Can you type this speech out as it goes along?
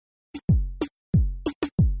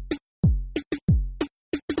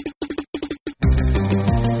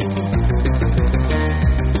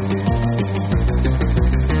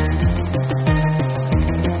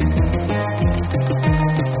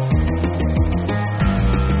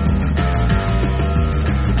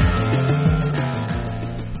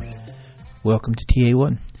Welcome to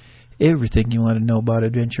TA1. Everything you want to know about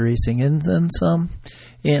adventure racing and then some.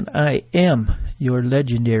 And I am your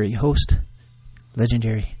legendary host,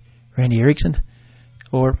 legendary Randy Erickson,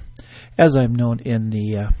 or as I'm known in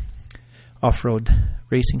the off-road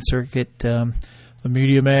racing circuit, the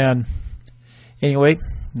Media Man. Anyway,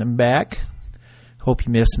 I'm back. Hope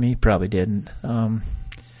you missed me. Probably didn't.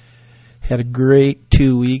 Had a great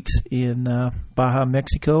 2 weeks in Baja,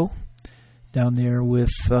 Mexico, down there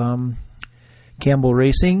with Campbell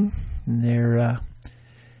Racing and their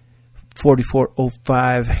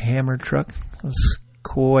 4405 Hammer truck. It was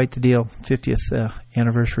quite the deal. 50th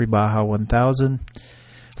anniversary Baja 1000.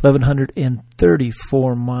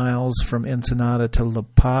 1,134 miles from Ensenada to La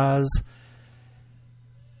Paz.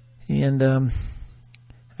 And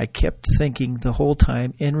I kept thinking the whole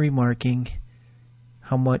time and remarking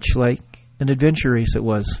how much like an adventure race it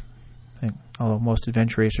was. Although most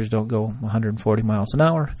adventure racers don't go 140 miles an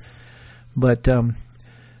hour. But the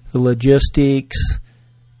logistics,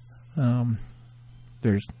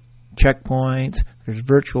 there's checkpoints, there's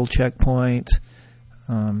virtual checkpoints.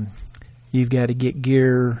 You've got to get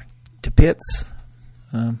gear to pits,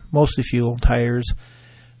 mostly fuel, tires.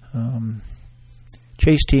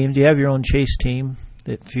 Chase teams, you have your own chase team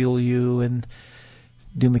that fuel you and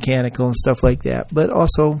do mechanical and stuff like that. But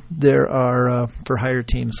also there are for hire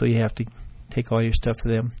teams, so you have to take all your stuff to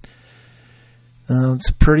them. It's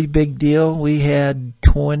a pretty big deal. We had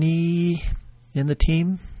 20 in the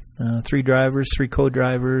team, 3 drivers, 3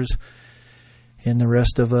 co-drivers, and the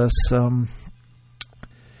rest of us,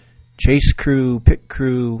 chase crew, pit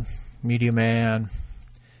crew, media man.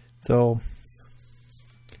 So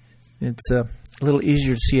it's a little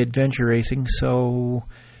easier to see adventure racing. So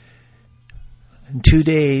in 2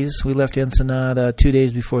 days, we left Ensenada 2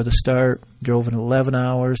 days before the start, drove in 11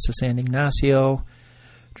 hours to San Ignacio,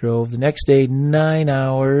 drove the next day 9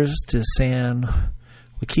 hours to San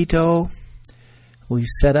Juanito. We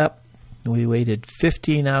set up, we waited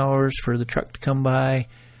 15 hours for the truck to come by,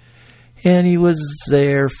 and he was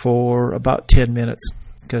there for about 10 minutes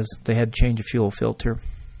because they had to change a fuel filter.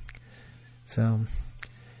 So,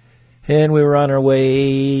 and we were on our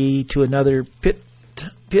way to another pit,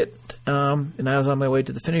 and I was on my way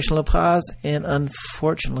to the finish in La Paz, and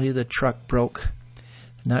unfortunately the truck broke.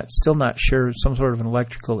 Still not sure, some sort of an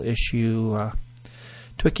electrical issue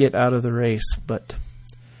took it out of the race, but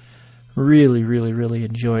really, really, really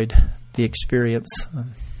enjoyed the experience.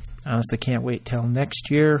 Honestly, can't wait till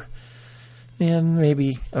next year, and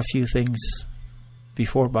maybe a few things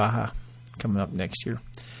before Baja coming up next year.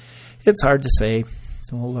 It's hard to say.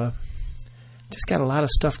 We'll just got a lot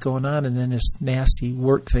of stuff going on, and then this nasty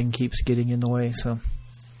work thing keeps getting in the way. So,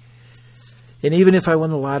 and even if I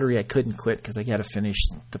won the lottery, I couldn't quit because I got to finish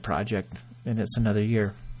the project, and it's another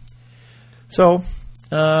year. So,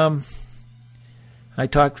 I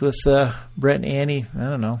talked with Brett and Annie, I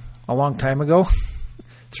don't know, a long time ago,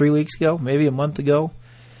 3 weeks ago, maybe a month ago,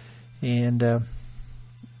 and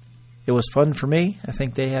it was fun for me. I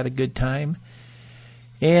think they had a good time,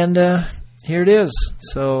 and here it is.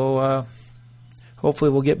 So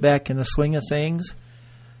hopefully we'll get back in the swing of things.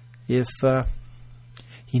 If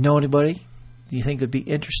you know anybody you think would be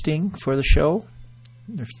interesting for the show,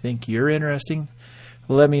 if you think you're interesting,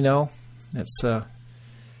 let me know. That's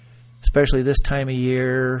especially this time of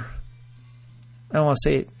year. I don't want to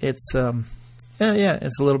say it's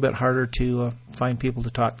it's a little bit harder to find people to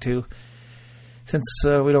talk to since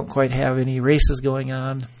we don't quite have any races going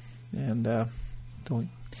on, and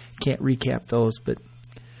can't recap those. But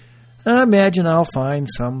I imagine I'll find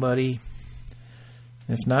somebody.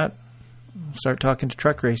 If not, I'll start talking to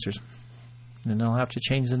truck racers. And I'll have to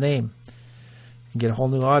change the name and get a whole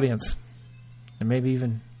new audience and maybe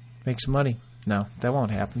even make some money. No, that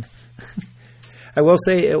won't happen. I will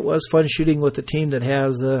say it was fun shooting with a team that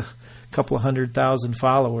has a couple of 100,000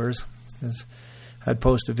 followers. I'd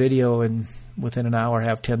post a video and within an hour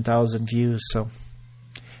have 10,000 views. So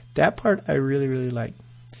that part I really, really like.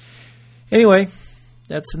 Anyway,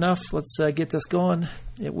 that's enough. Let's get this going.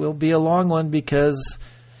 It will be a long one because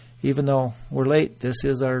even though we're late, this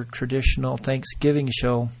is our traditional Thanksgiving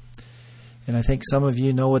show. And I think some of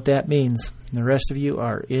you know what that means. The rest of you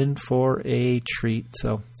are in for a treat.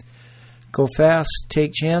 So go fast,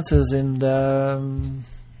 take chances, and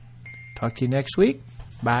talk to you next week.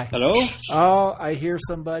 Bye. Hello? Oh, I hear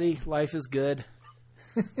somebody. Life is good.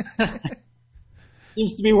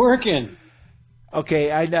 Seems to be working.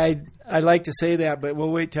 Okay, I'd like to say that, but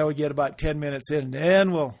we'll wait till we get about 10 minutes in,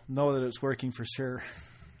 and we'll know that it's working for sure.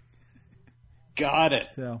 Got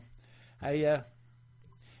it. So, it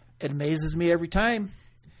amazes me every time.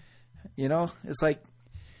 You know, it's like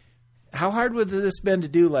how hard would this been to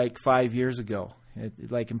do like 5 years ago?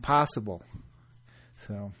 Like impossible.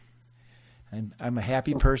 So I'm a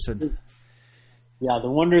happy person. Yeah,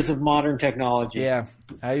 the wonders of modern technology. Yeah,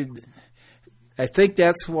 I think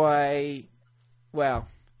that's why. Well,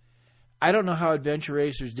 I don't know how Adventure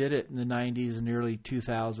Racers did it in the 90s and early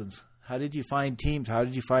 2000s. How did you find teams? How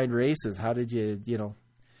did you find races? How did you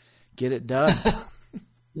get it done?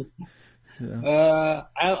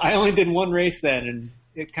 I only did one race then, and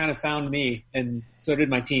it kind of found me, and so did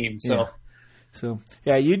my team. So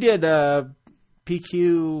you did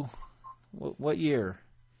PQ. What year?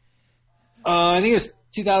 I think it was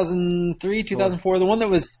 2003, 2004, the one that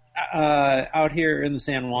was out here in the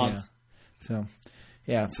San Juans.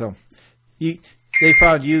 Yeah. So they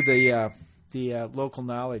found you the local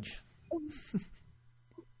knowledge.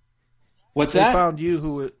 What's that? They found you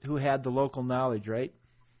who had the local knowledge, right?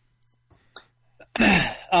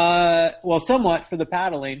 Well, somewhat for the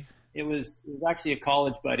paddling. It was actually a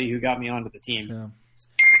college buddy who got me onto the team.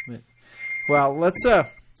 Yeah. Well,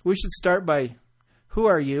 we should start by, who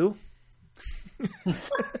are you?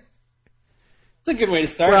 It's a good way to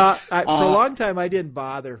start. Well, for a long time I didn't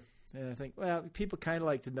bother, and I think, well, people kind of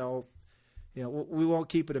like to know. We won't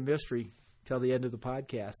keep it a mystery till the end of the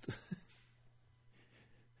podcast.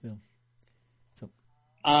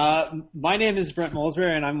 My name is Brent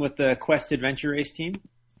Molesbury, and I'm with the Quest Adventure Race team.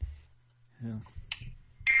 Yeah.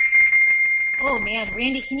 Oh man,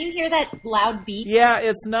 Randy, can you hear that loud beep? Yeah,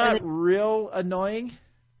 it's not real annoying.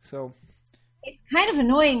 So it's kind of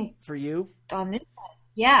annoying for you on this side.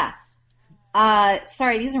 Yeah.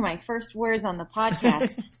 Sorry, these are my first words on the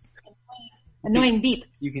podcast. Annoying beep.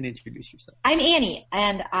 You can introduce yourself. I'm Annie,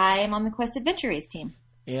 and I'm on the Quest Adventure Race team.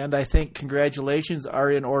 And I think congratulations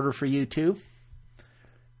are in order for you too.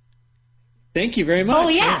 Thank you very much. Oh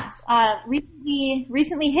yeah,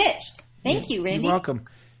 recently hitched. Thank you, Randy. You're welcome.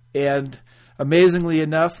 And amazingly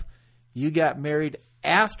enough, you got married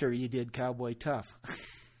after you did Cowboy Tough.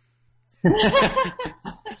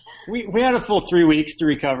 We had a full 3 weeks to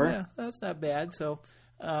recover. Yeah, that's not bad. So,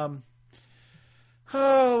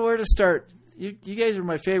 where to start? You guys are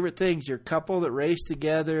my favorite things. You're a couple that raced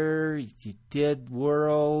together. You did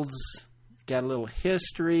worlds. Got a little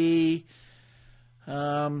history.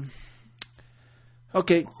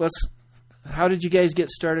 Okay, how did you guys get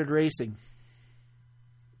started racing?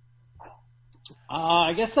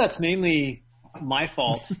 I guess that's mainly my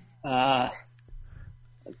fault. As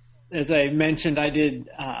I mentioned, I did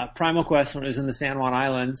Primal Quest when it was in the San Juan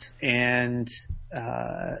Islands, and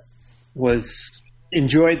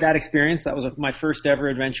enjoyed that experience. That was my first ever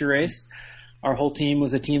adventure race. Our whole team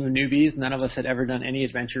was a team of newbies. None of us had ever done any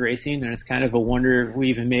adventure racing, and it's kind of a wonder we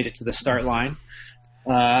even made it to the start line.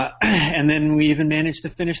 And then we even managed to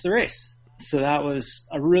finish the race. So that was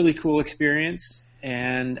a really cool experience.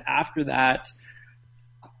 And after that,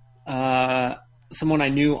 someone I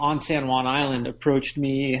knew on San Juan Island approached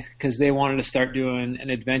me because they wanted to start doing an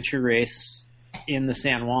adventure race in the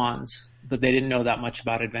San Juans, but they didn't know that much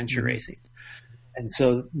about adventure racing. And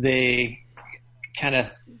so they kind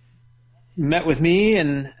of met with me,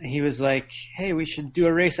 and he was like, hey, we should do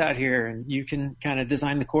a race out here, and you can kind of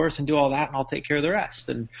design the course and do all that, and I'll take care of the rest.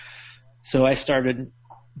 And so I started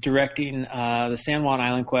directing the San Juan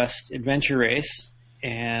Island Quest adventure race,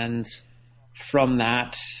 and from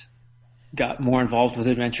that got more involved with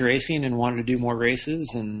adventure racing and wanted to do more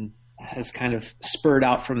races, and has kind of spurred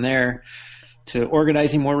out from there to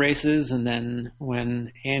organizing more races. And then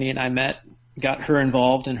when Annie and I met, got her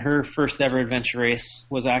involved, and her first ever adventure race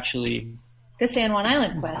was actually the San Juan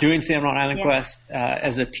Island Quest. Doing San Juan Island Quest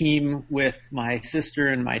as a team with my sister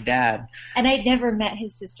and my dad. And I'd never met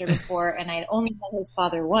his sister before, and I'd only met his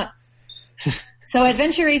father once. So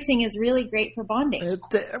adventure racing is really great for bonding.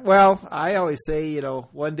 Well, I always say,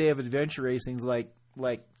 one day of adventure racing is like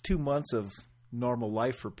 2 months of normal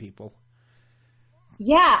life for people.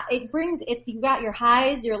 Yeah, you got your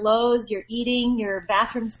highs, your lows, your eating, your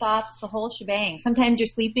bathroom stops, the whole shebang. Sometimes you're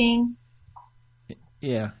sleeping.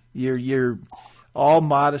 Yeah, you're all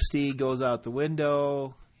modesty goes out the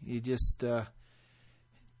window. You just,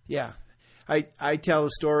 I tell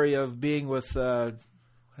the story of being with, I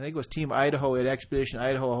think it was Team Idaho at Expedition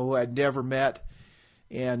Idaho, who I'd never met,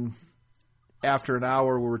 and after an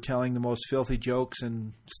hour we were telling the most filthy jokes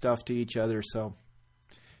and stuff to each other. So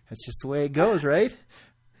that's just the way it goes, right?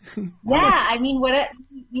 Yeah, I mean,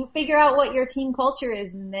 you figure out what your team culture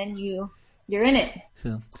is, and then you're in it.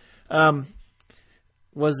 So,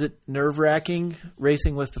 was it nerve-wracking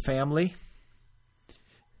racing with the family?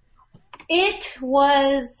 It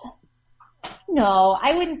was. No,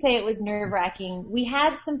 I wouldn't say it was nerve-wracking. We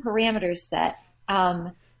had some parameters set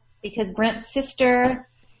because Brent's sister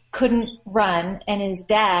couldn't run, and his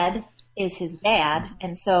dad is his dad,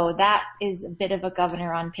 and so that is a bit of a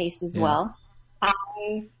governor on pace as well.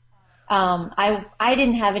 I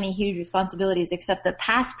didn't have any huge responsibilities except the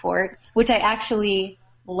passport, which I actually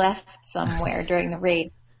left somewhere during the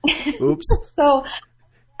race. Oops. So,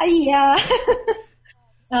 yeah.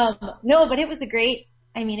 No, but it was a great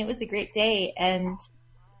day, and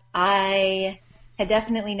I had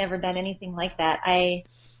definitely never done anything like that.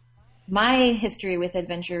 My history with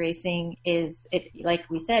adventure racing like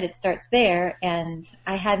we said, it starts there, and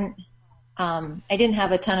I didn't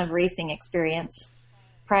have a ton of racing experience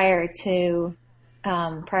prior to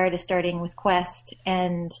starting with Quest,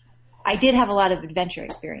 and I did have a lot of adventure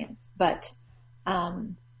experience, but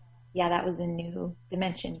that was a new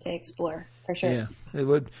dimension to explore for sure. Yeah, it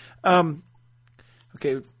would.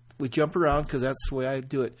 Okay, we jump around because that's the way I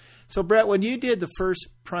do it. So, Brett, when you did the first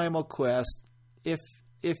Primal Quest, if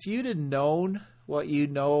you'd have known what you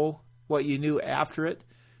knew after it,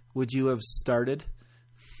 would you have started?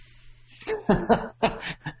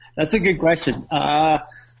 That's a good question.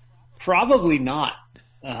 Probably not.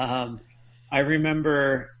 I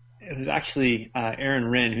remember it was actually Aaron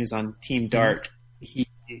Rinn, who's on Team Dart. He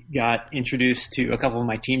got introduced to a couple of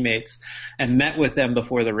my teammates and met with them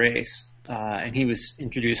before the race. And he was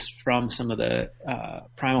introduced from some of the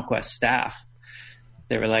Primal Quest staff.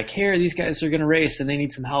 They were like, here, these guys are going to race and they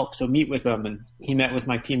need some help, so meet with them. And he met with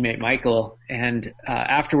my teammate Michael, and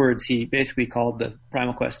afterwards he basically called the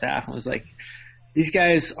Primal Quest staff and was like, these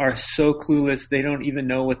guys are so clueless, they don't even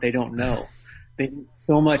know what they don't know. They need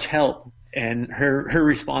so much help. And her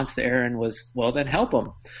response to Aaron was, well, then help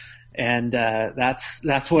them. And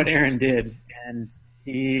that's what Aaron did. And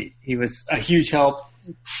he was a huge help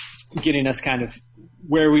getting us kind of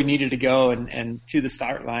where we needed to go and to the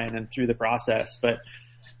start line and through the process. But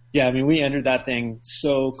yeah, I mean, we entered that thing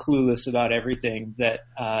so clueless about everything that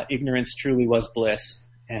ignorance truly was bliss.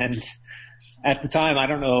 And at the time, I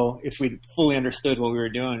don't know if we fully understood what we were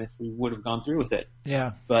doing, if we would have gone through with it.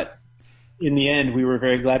 Yeah. But in the end, we were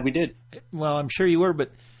very glad we did. Well, I'm sure you were,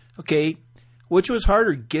 but okay, which was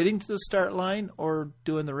harder, getting to the start line or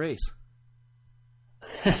doing the race?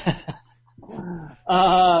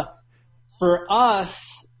 For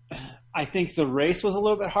us, I think the race was a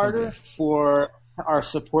little bit harder. Okay. For our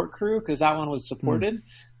support crew, because that one was supported.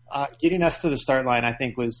 Getting us to the start line, I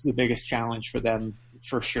think, was the biggest challenge for them,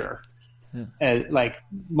 for sure. Yeah. Like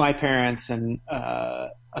my parents and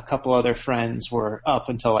a couple other friends were up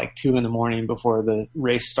until like 2 a.m. before the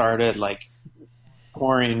race started, like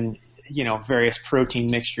pouring, various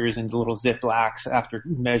protein mixtures into little Ziplocs after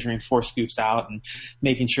measuring 4 scoops out and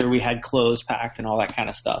making sure we had clothes packed and all that kind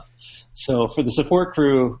of stuff. So for the support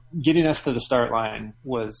crew, getting us to the start line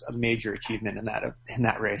was a major achievement in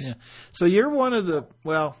that race. Yeah. So you're one of the,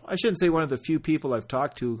 well, I shouldn't say one of the few people I've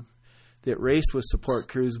talked to that raced with support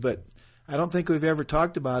crews, but I don't think we've ever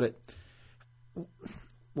talked about it.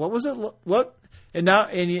 What was it? What? And now,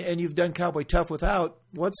 and you've done Cowboy Tough without.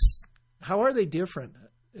 How are they different,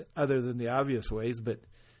 other than the obvious ways? But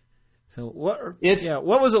so what?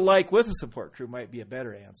 What was it like with a support crew? Might be a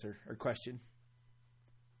better answer or question.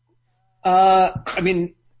 I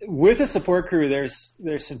mean, with a support crew,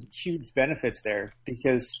 there's some huge benefits there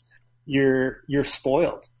because you're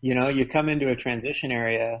spoiled. You come into a transition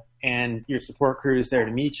area and your support crew is there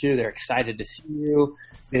to meet you. They're excited to see you.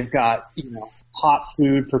 They've got, hot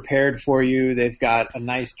food prepared for you. They've got a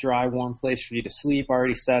nice, dry, warm place for you to sleep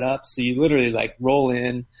already set up. So you literally roll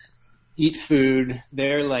in, eat food.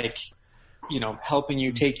 They're helping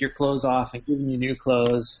you take your clothes off and giving you new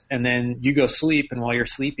clothes. And then you go sleep. And while you're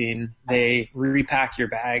sleeping, they repack your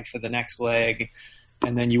bag for the next leg.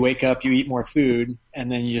 And then you wake up, you eat more food, and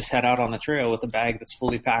then you just head out on the trail with a bag that's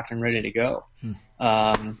fully packed and ready to go.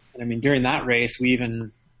 And I mean, during that race, we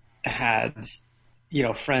even had,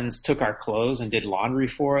 friends took our clothes and did laundry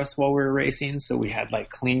for us while we were racing. So we had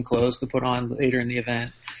clean clothes to put on later in the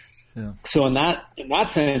event. Yeah. So in that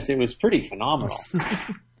sense, it was pretty phenomenal.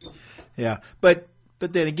 Yeah. But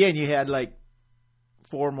then again, you had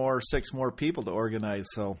 6 more people to organize.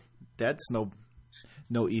 So that's no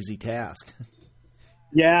easy task.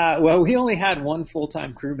 Yeah, well, we only had one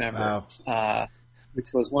full-time crew member, which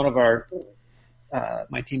was one of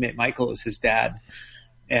my teammate Michael is his dad.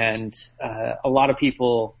 And a lot of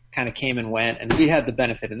people kind of came and went. And we had the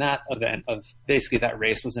benefit in that event of basically that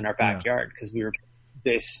race was in our backyard because we were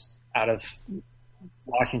based out of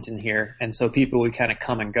Washington here. And so people would kind of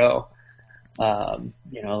come and go. One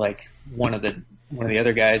of the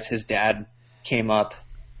other guys, his dad came up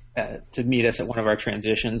to meet us at one of our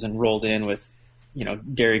transitions and rolled in with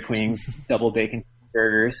Dairy Queen double bacon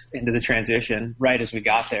burgers into the transition right as we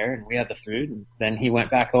got there, and we had the food, and then he went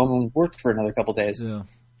back home and worked for another couple days.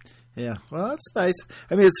 Yeah. Well, that's nice.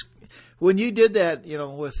 I mean, it's when you did that,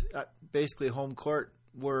 with basically home court,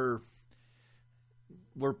 were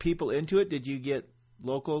people into it? Did you get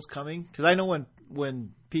locals coming? Because I know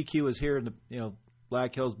when PQ was here in the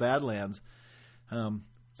Black Hills Badlands,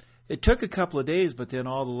 it took a couple of days, but then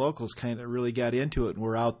all the locals kind of really got into it and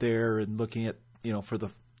were out there and looking at for the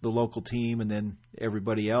local team and then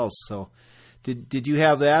everybody else. So did you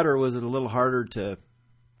have that, or was it a little harder to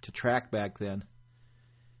track back then?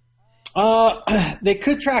 They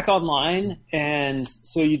could track online, and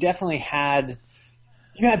so you definitely had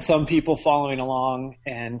some people following along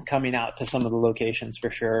and coming out to some of the locations for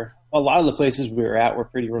sure. A lot of the places we were at were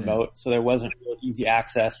pretty remote, so there wasn't real easy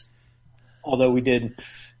access. Although we did,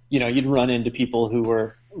 you'd run into people who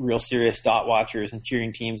were real serious dot watchers and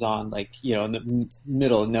cheering teams on, like, in the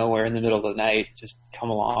middle of nowhere, in the middle of the night, just come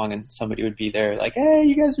along and somebody would be there like, hey,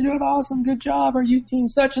 you guys are doing awesome. Good job. Are you team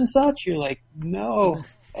such and such? You're like, no.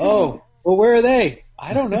 Oh, well, where are they?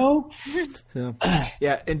 I don't know.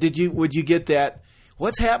 Yeah. And would you get that?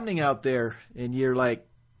 What's happening out there? And you're like,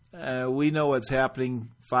 we know what's happening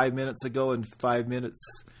 5 minutes ago and 5 minutes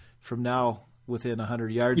from now within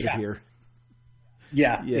 100 yards of here.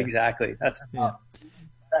 Yeah, exactly. That's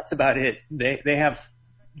about it. They have,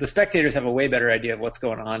 the spectators have a way better idea of what's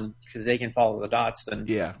going on because they can follow the dots than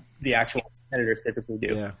the actual competitors typically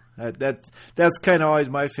do. Yeah, that's kind of always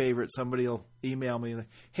my favorite. Somebody will email me like,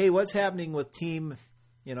 "Hey, what's happening with team?"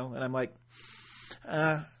 And I'm like,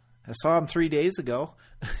 "I saw him 3 days ago."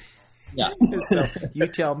 Yeah. So you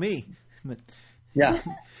tell me. Yeah.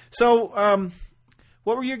 So,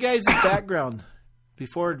 what were your guys' background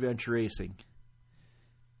before adventure racing?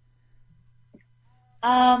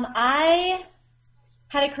 I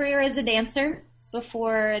had a career as a dancer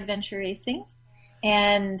before adventure racing,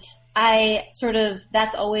 and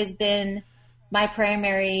that's always been my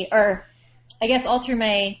primary, or I guess all through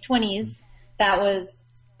my 20s, that was,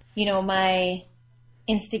 my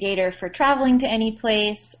instigator for traveling to any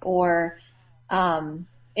place, or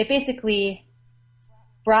it basically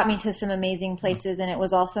brought me to some amazing places, and it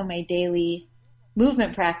was also my daily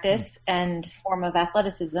movement practice and form of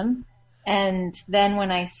athleticism. And then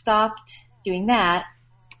when I stopped doing that,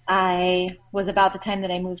 I was about the time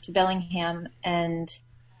that I moved to Bellingham and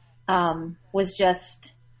was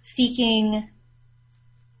just seeking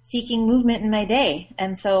movement in my day.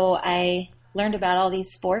 And so I learned about all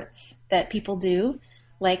these sports that people do,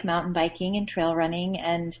 like mountain biking and trail running.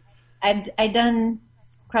 And I'd done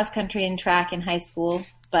cross country and track in high school,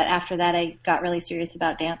 but after that I got really serious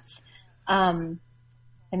about dance. And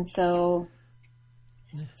so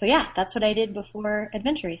yeah, that's what I did before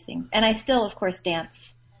adventure racing. And I still, of course, dance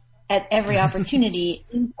at every opportunity.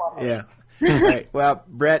 Yeah. Right. Well,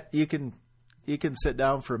 Brett, you can sit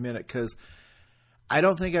down for a minute, because I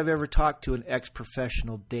don't think I've ever talked to an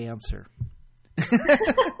ex-professional dancer.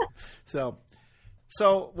 So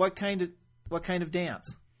what kind of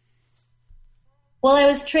dance? Well, I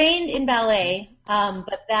was trained in ballet,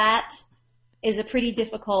 but that is a pretty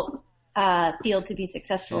difficult field to be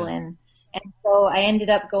successful in. And so I ended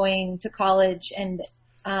up going to college and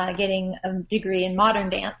getting a degree in modern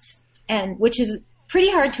dance, and which is pretty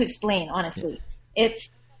hard to explain, honestly. It's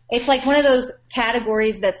like one of those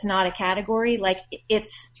categories that's not a category. Like,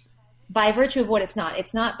 it's by virtue of what it's not.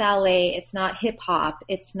 It's not ballet. It's not hip hop.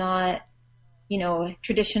 It's not,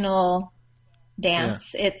 traditional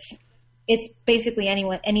dance. Yeah. It's basically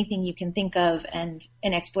anything you can think of, and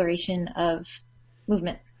an exploration of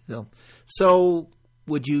movement. Yeah. So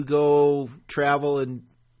would you go travel and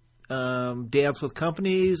dance with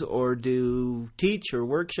companies, or teach or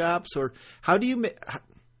workshops, or how do you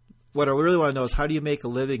what I really want to know is, how do you make a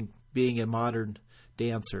living being a modern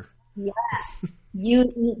dancer? Yeah, you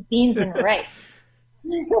eat beans and rice.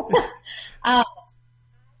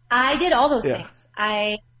 I did all those things.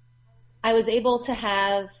 I was able to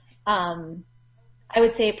have, I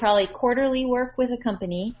would say probably quarterly work with a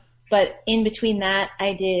company, but in between that,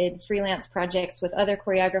 I did freelance projects with other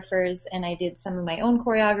choreographers, and I did some of my own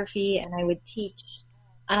choreography, and I would teach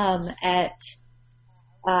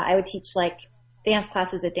like dance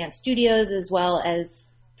classes at dance studios, as well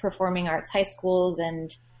as performing arts high schools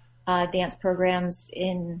and dance programs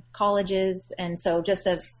in colleges. And so just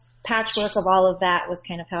a patchwork of all of that was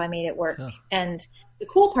kind of how I made it work. Yeah. And the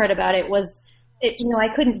cool part about it was, I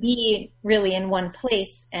couldn't be really in one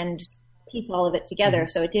place and piece all of it together. Mm-hmm.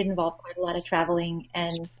 So it did involve quite a lot of traveling,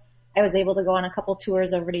 and I was able to go on a couple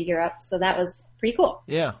tours over to Europe. So that was pretty cool.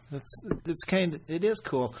 Yeah, it is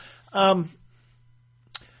cool.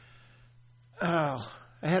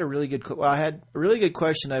 I had a really good. I had a really good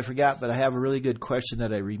question I forgot, but I have a really good question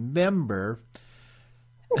that I remember.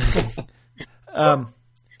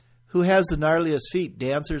 Who has the gnarliest feet,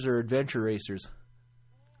 dancers or adventure racers?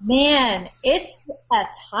 Man, it's a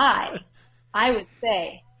tie, I would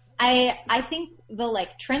say. I think the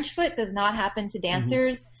trench foot does not happen to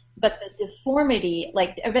dancers, but the deformity,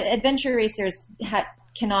 adventure racers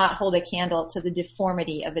cannot hold a candle to the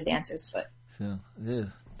deformity of a dancer's foot. So,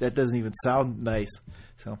 that doesn't even sound nice.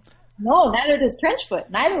 So no, neither does trench foot.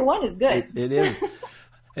 Neither one is good. It is.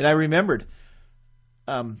 And I remembered.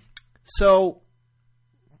 So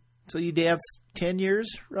you danced 10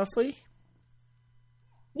 years roughly?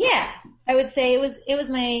 Yeah, I would say it was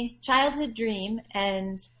my childhood dream,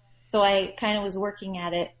 and so I kind of was working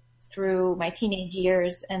at it through my teenage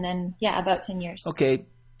years, and then about 10 years. Okay,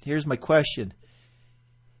 here's my question: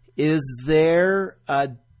 is there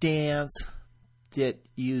a dance that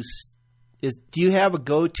do you have a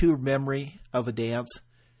go-to memory of a dance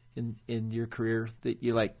in your career that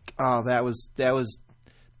you're like, oh,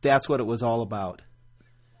 that's what it was all about?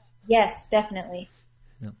 Yes, definitely.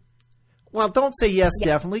 Well, don't say yes,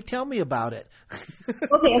 definitely. Tell me about it.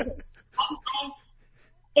 Okay.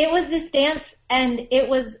 It was this dance, and it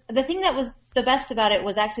was the thing that was the best about it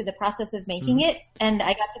was actually the process of making it, and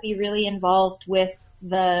I got to be really involved with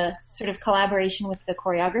the sort of collaboration with the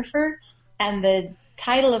choreographer, and the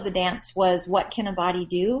title of the dance was What Can a Body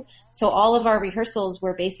Do? So all of our rehearsals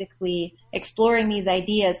were basically exploring these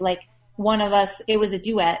ideas, like one of us, it was a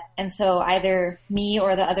duet, and so either me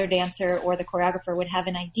or the other dancer or the choreographer would have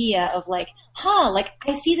an idea of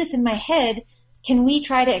I see this in my head, can we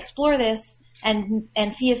try to explore this and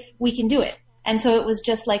see if we can do it? And so it was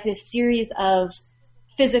just like this series of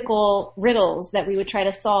physical riddles that we would try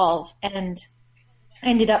to solve, and I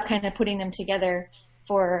ended up kind of putting them together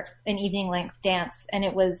for an evening length dance, and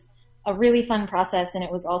it was a really fun process, and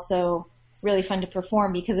it was also really fun to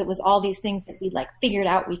perform because it was all these things that we figured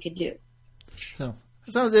out we could do. So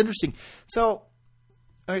that sounds interesting. So, all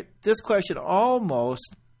right, this question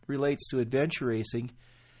almost relates to adventure racing.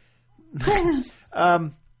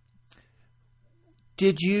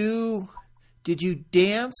 Did you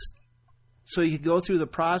dance so you could go through the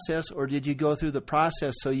process, or did you go through the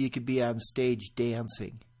process so you could be on stage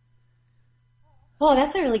dancing? Oh,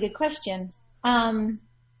 that's a really good question.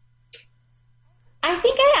 I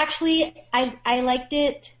think I liked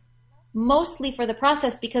it mostly for the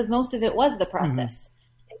process because most of it was the process.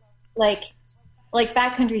 Like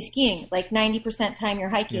backcountry skiing, 90% time you're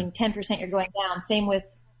hiking, 10% you're going down. Same with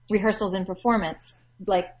rehearsals and performance,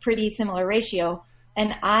 pretty similar ratio.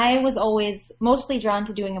 And I was always mostly drawn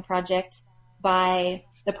to doing a project by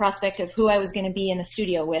the prospect of who I was going to be in the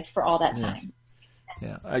studio with for all that time.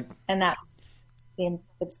 And that was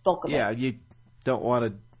the bulk of it. Yeah, you don't want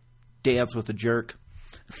to dance with a jerk.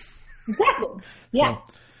 Exactly. Yeah.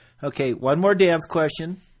 So, okay, one more dance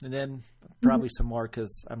question, and then probably some more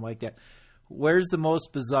because I'm like that. Where's the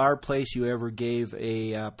most bizarre place you ever gave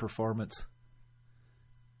a performance?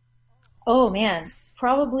 Oh man,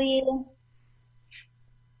 probably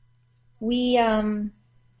we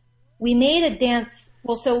made a dance.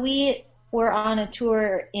 Well, so we were on a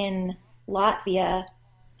tour in Latvia,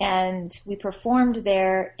 and we performed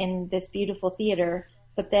there in this beautiful theater.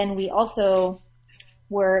 But then we also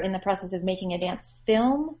were in the process of making a dance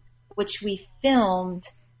film, which we filmed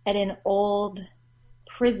at an old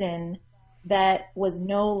prison that was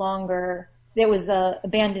no longer, there was a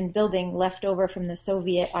abandoned building left over from the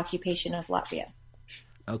Soviet occupation of Latvia.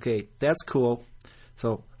 Okay, that's cool.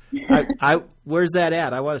 So where's that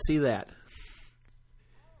at? I want to see that.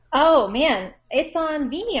 Oh man, it's on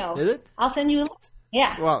Vimeo. Is it? I'll send you a link.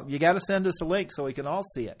 Yeah. Well, you got to send us a link so we can all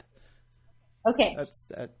see it. Okay. I'll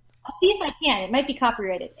see if I can. It might be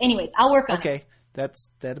copyrighted. Anyways, I'll work on it. Okay.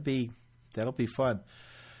 That'll be fun.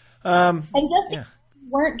 And just if you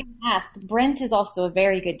weren't going to ask, Brent is also a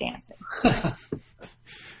very good dancer.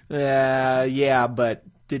 Yeah, but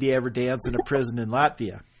did he ever dance in a prison in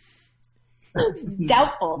Latvia?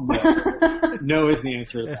 Doubtful. No is the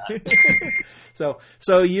answer to that.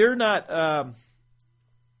 So you're not,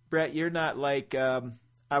 Brett, you're not like,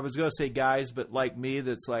 I was going to say guys, but like me,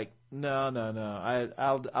 that's like, no.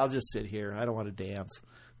 I'll just sit here. I don't want to dance.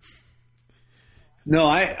 No,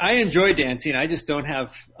 I enjoy dancing. I just don't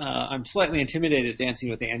have, I'm slightly intimidated dancing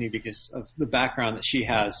with Annie because of the background that she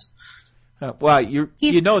has. Well,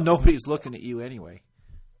 you know nobody's looking at you anyway.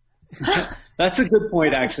 That's a good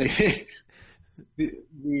point, actually.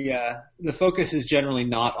 The focus is generally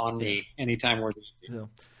not on me anytime we're dancing.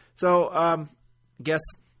 So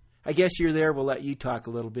I guess you're there. We'll let you talk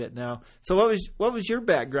a little bit now. So what was your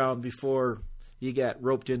background before you got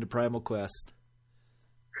roped into Primal Quest?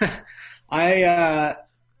 I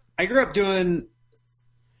grew up doing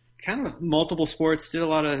kind of multiple sports, did a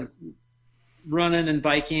lot of running and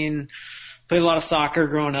biking, played a lot of soccer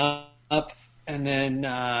growing up, and then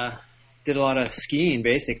did a lot of skiing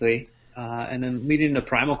basically. And then leading into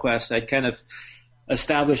Primal Quest, I'd kind of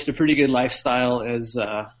established a pretty good lifestyle as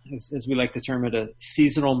we like to term it, a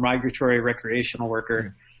seasonal migratory recreational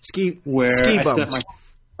worker. Ski Spent bums.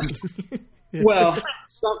 Well,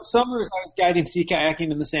 summers I was guiding sea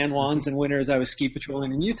kayaking in the San Juans, and winters I was ski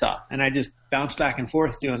patrolling in Utah. And I just bounced back and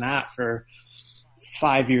forth doing that for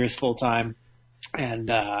 5 years full time. And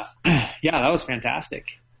yeah, that was fantastic.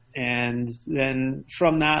 And then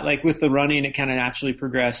from that, like with the running, it kind of naturally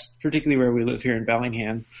progressed, particularly where we live here in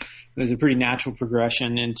Bellingham. It was a pretty natural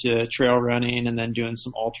progression into trail running and then doing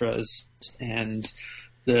some ultras, and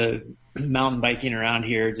the mountain biking around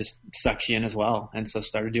here just sucks you in as well. And so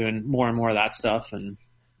started doing more and more of that stuff and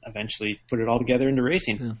eventually put it all together into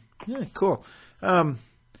racing. Yeah, cool.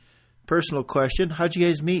 Personal question. How'd you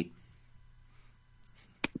guys meet?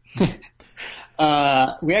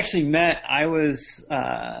 We actually met. I was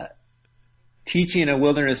teaching a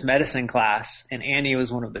wilderness medicine class, and Annie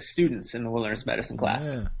was one of the students in the wilderness medicine class.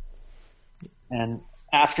 Yeah. And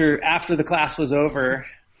after the class was over,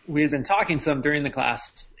 we had been talking some during the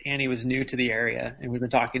class. Annie was new to the area, and we'd been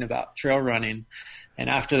talking about trail running. And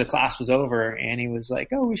after the class was over, Annie was like,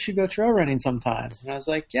 "Oh, we should go trail running sometime." And I was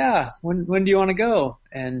like, "Yeah, when do you want to go?"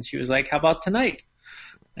 And she was like, "How about tonight?"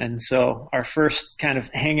 And so our first kind of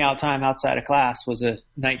hangout time outside of class was a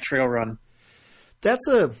night trail run. That's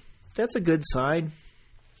a good sign.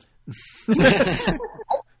 I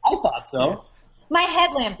thought so. Yeah. My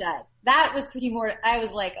headlamp died. That was pretty more. I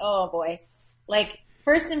was like, oh boy, like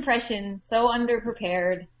first impression, so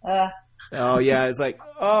underprepared. Oh yeah, it's like,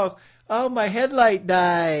 oh, my headlight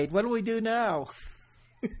died. What do we do now?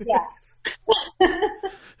 Yeah.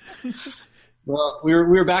 Well, we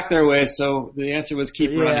were back their way, so the answer was keep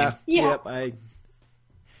running. Yeah. Yep,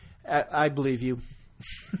 I believe you.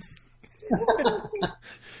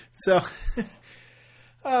 So,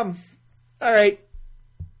 all right,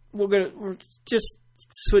 we're just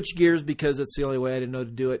switch gears because it's the only way I didn't know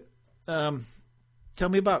to do it. Tell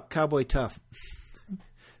me about Cowboy Tough.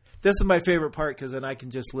 This is my favorite part because then I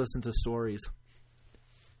can just listen to stories.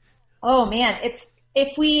 Oh man,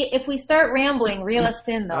 if we start rambling, reel us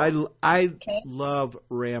in though. I Okay. love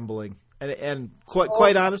rambling, and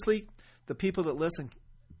quite honestly, the people that listen,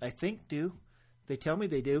 I think do. They tell me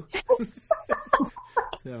they do.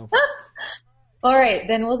 So. All right,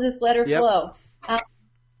 then we'll just let her Yep. flow.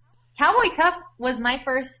 Cowboy Tough was my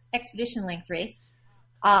first expedition length race.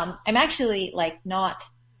 I'm actually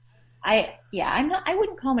I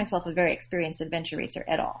wouldn't call myself a very experienced adventure racer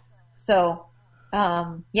at all. So,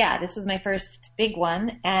 this was my first big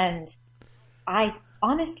one, and I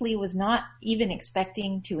honestly was not even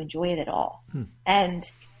expecting to enjoy it at all. And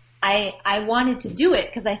I wanted to do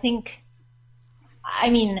it because I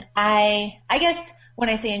guess when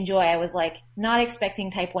I say enjoy, I was like not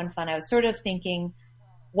expecting type 1 fun. I was sort of thinking,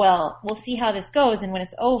 well, we'll see how this goes, and when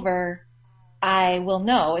it's over, I will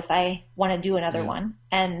know if I want to do another one.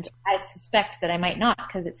 And I suspect that I might not,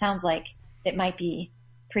 because it sounds like it might be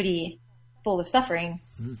pretty full of suffering,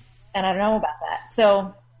 and I don't know about that.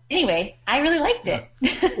 So anyway, I really liked it.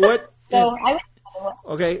 What? So I went.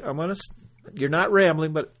 Okay, you're not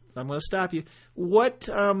rambling, but I'm going to stop you. What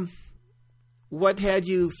had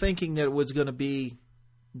you thinking that it was going to be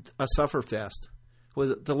a sufferfest?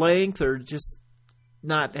 Was it the length, or just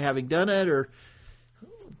not having done it, or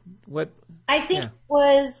what? I think it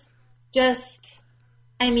was just,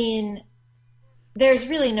 there's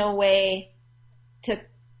really no way to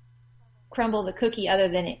crumble the cookie other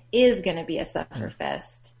than it is going to be a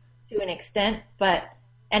sufferfest to an extent,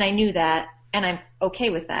 and I knew that, and I'm okay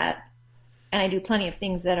with that, and I do plenty of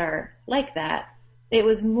things that are like that. It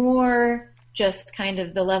was more just kind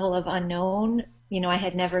of the level of unknown. I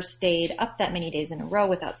had never stayed up that many days in a row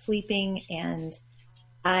without sleeping, and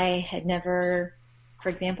I had never, for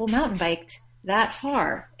example, mountain biked that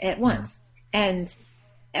far at once. And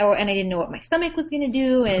I didn't know what my stomach was going to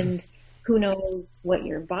do, and who knows what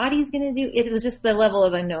your body's going to do. It was just the level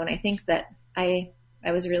of unknown. I think that I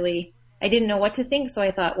didn't know what to think, so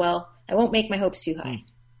I thought, well, I won't make my hopes too high.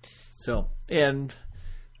 So, and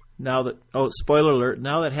now that, spoiler alert,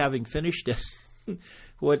 now that having finished it,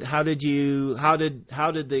 how did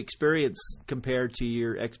the experience compare to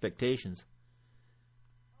your expectations?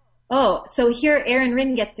 Oh, so here Aaron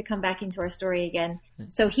Rinn gets to come back into our story again.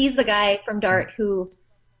 So he's the guy from Dart who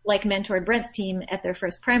mentored Brent's team at their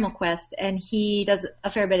first Primal Quest, and he does a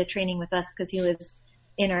fair bit of training with us because he lives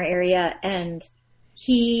in our area, and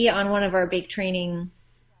he, on one of our big training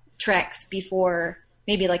treks before,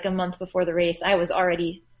 maybe like a month before the race, I was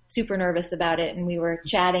already super nervous about it, and we were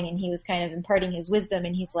chatting, and he was kind of imparting his wisdom,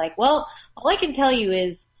 and he's like, well, all I can tell you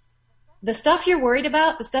is the stuff you're worried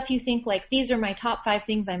about, the stuff you think like, these are my top 5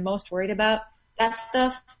 things I'm most worried about, that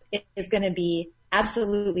stuff is going to be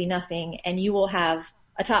absolutely nothing, and you will have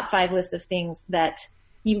a top 5 list of things that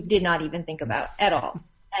you did not even think about at all.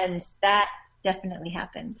 And that definitely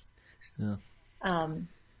happened. Yeah.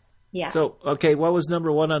 Yeah. So, okay, what was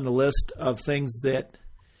number 1 on the list of things that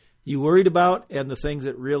you worried about and the things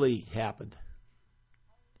that really happened?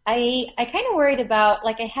 I kind of worried about,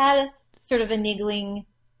 like, I had sort of a niggling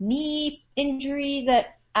knee injury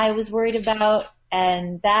that I was worried about,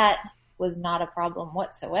 and that was not a problem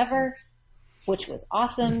whatsoever, which was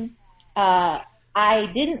awesome. I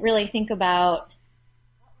didn't really think about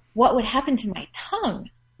what would happen to my tongue.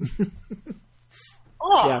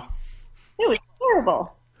 Yeah. It was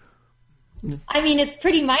terrible. I mean, it's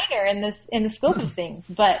pretty minor in the scope of things,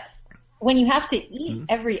 but when you have to eat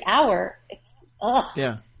every hour, it's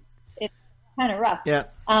it's kind of rough. Yeah.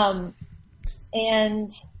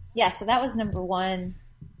 And yeah, so that was number 1.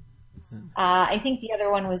 I think the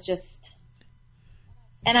other one was just,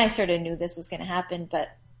 and I sort of knew this was going to happen, but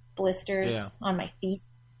blisters on my feet.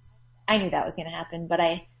 I knew that was going to happen, but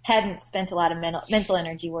I hadn't spent a lot of mental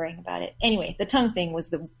energy worrying about it. Anyway, the tongue thing was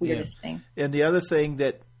the weirdest thing. And the other thing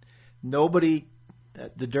that nobody,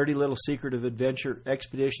 the dirty little secret of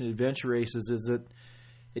expedition adventure races is that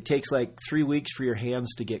it takes like 3 weeks for your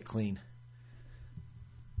hands to get clean.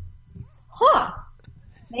 Huh.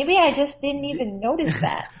 Maybe I just didn't even notice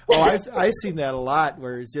that. Oh, I've seen that a lot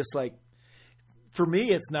where it's just like, for me,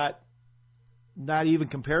 it's not even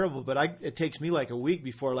comparable, but it takes me like a week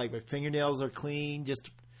before like my fingernails are clean,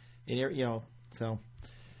 so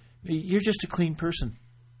you're just a clean person.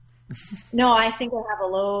 No, I think I have a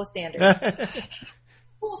low standard.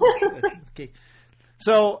 Okay.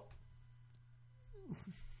 So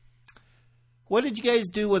what did you guys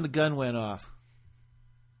do when the gun went off?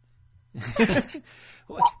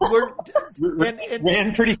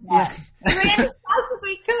 Ran pretty fast. We ran as fast as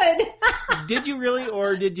we could. Did you really,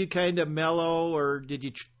 or did you kind of mellow, or did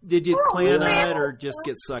you plan on it, or just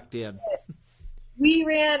get sucked in? We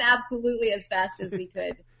ran absolutely as fast as we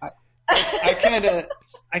could.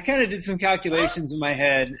 I kind of did some calculations in my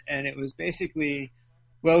head, and it was basically,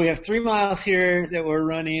 well, we have 3 miles here that we're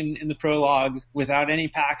running in the prologue without any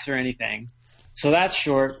packs or anything. So that's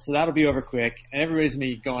short, so that'll be over quick, and everybody's going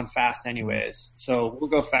to be going fast anyways. So we'll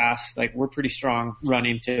go fast, like we're pretty strong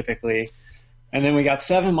running typically. And then we got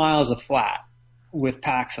 7 miles of flat with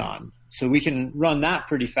packs on. So we can run that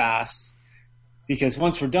pretty fast, because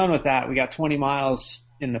once we're done with that, we got 20 miles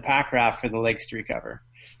in the pack raft for the lakes to recover.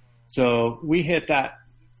 So we hit that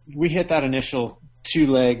initial 2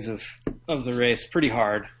 legs of the race pretty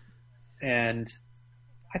hard. And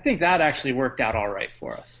I think that actually worked out all right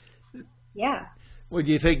for us. Yeah. Well,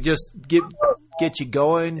 do you think just get you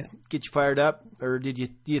going, get you fired up, or do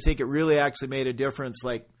you think it really actually made a difference,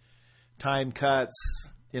 like time cuts,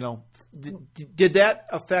 did that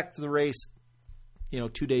affect the race, 2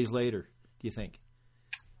 days later, do you think?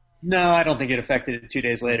 No, I don't think it affected it 2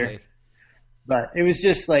 days later. Okay. But it was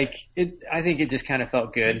just like, I think it just kind of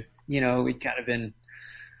felt good. We'd kind of been...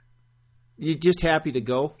 You're just happy to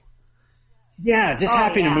go? Yeah, just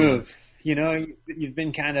happy to move. You've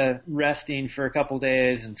been kind of resting for a couple of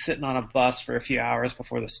days and sitting on a bus for a few hours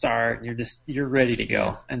before the start, and you're ready to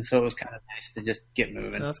go. And so it was kind of nice to just get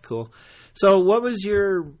moving. That's cool. So what was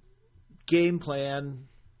your game plan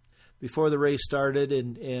before the race started,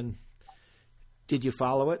 and did you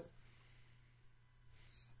follow it?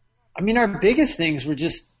 I mean, our biggest things were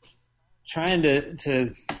just trying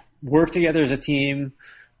to work together as a team,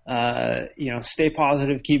 stay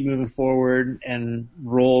positive, keep moving forward, and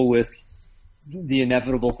roll with the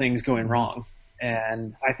inevitable things going wrong.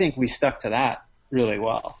 And I think we stuck to that really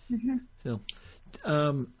well. Mm-hmm.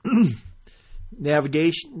 So,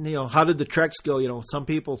 navigation, how did the treks go? Some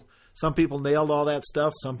people nailed all that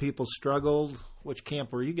stuff. Some people struggled. Which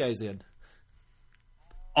camp were you guys in?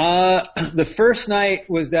 The first night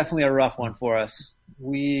was definitely a rough one for us.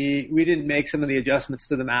 We didn't make some of the adjustments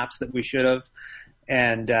to the maps that we should have.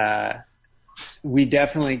 And we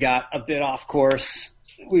definitely got a bit off course.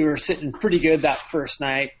 We were sitting pretty good that first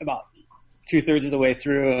night, about 2/3 of the way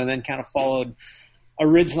through, and then kind of followed a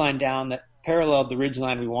ridgeline down that paralleled the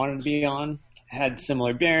ridgeline we wanted to be on, had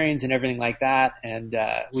similar bearings and everything like that, and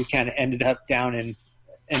we kind of ended up down in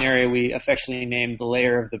an area we affectionately named the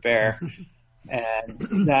Lair of the Bear.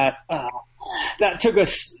 And that took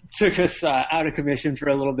us out of commission for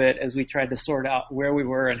a little bit as we tried to sort out where we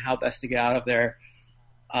were and how best to get out of there,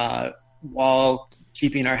 while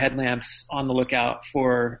keeping our headlamps on the lookout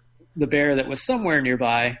for the bear that was somewhere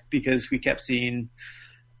nearby, because we kept seeing,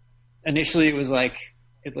 initially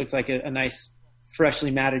it looked like a nice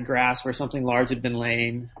freshly matted grass where something large had been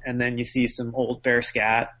laying, and then you see some old bear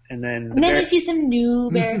scat, and then you see some new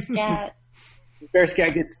bear scat. Bear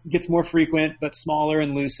scat gets more frequent but smaller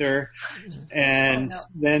and looser, and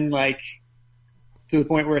then like to the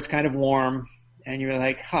point where it's kind of warm, and you're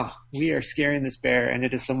like, we are scaring this bear, and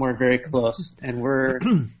it is somewhere very close, and we're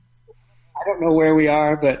I don't know where we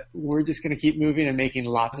are, but we're just going to keep moving and making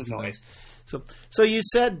lots of noise. So you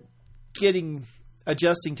said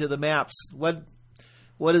adjusting to the maps. What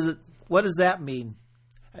is it? What does that mean?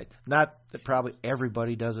 Not that probably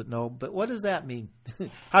everybody doesn't know, but what does that mean?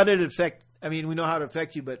 How did it affect? I mean, we know how it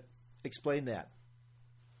affect you, but explain that.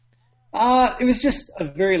 It was just a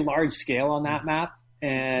very large scale on that map,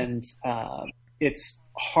 and it's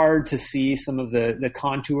hard to see some of the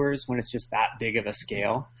contours when it's just that big of a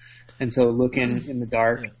scale. And so looking in the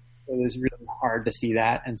dark, it was really hard to see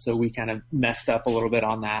that. And so we kind of messed up a little bit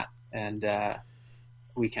on that, and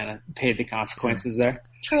we kind of paid the consequences there.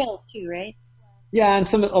 Trails too, right? Yeah,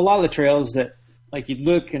 and a lot of the trails that, like, you'd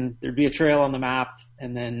look and there'd be a trail on the map,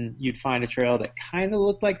 and then you'd find a trail that kind of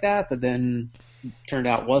looked like that, but then turned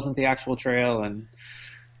out wasn't the actual trail, and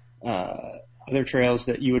other trails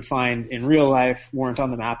that you would find in real life weren't on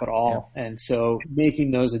the map at all. Yeah. And so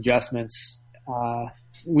making those adjustments,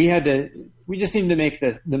 we just needed to make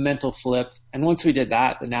the mental flip. And once we did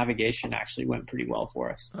that, the navigation actually went pretty well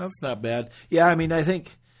for us. That's not bad. Yeah, I mean, I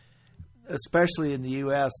think, especially in the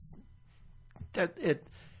U.S., that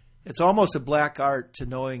it's almost a black art to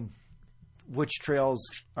knowing which trails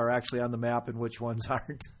are actually on the map and which ones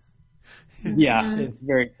aren't. Yeah, it's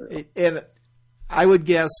very true. And I would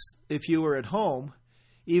guess if you were at home,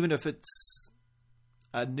 even if it's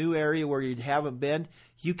a new area where you haven't been,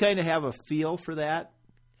 you kind of have a feel for that.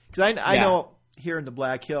 Because I know here in the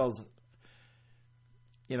Black Hills,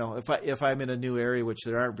 you know, if I'm in a new area, which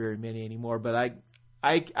there aren't very many anymore, but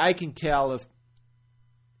I can tell if,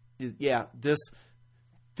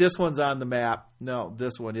 this one's on the map. No,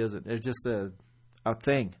 this one isn't. It's just a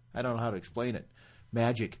thing. I don't know how to explain it.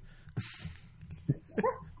 Magic.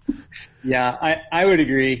 Yeah, I would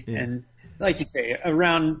agree. Yeah. And like you say,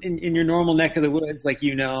 around in your normal neck of the woods, like,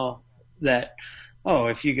 you know that,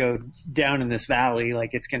 if you go down in this valley,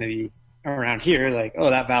 like, it's going to be around here, like,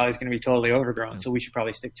 that valley is going to be totally overgrown, so we should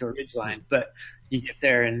probably stick to a ridge line. But you get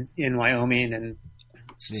there in Wyoming and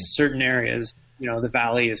certain areas, you know, the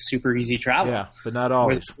valley is super easy travel. Yeah, but not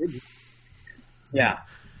always. Yeah.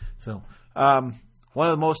 So one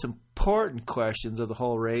of the most important questions of the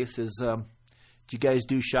whole race is, do you guys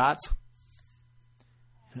do shots?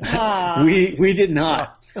 We did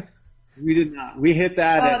not. We did not. We hit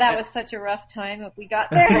that. That was such a rough time if we got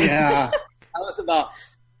there. Yeah. That was about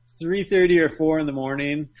 3:30 or 4 in the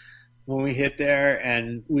morning when we hit there,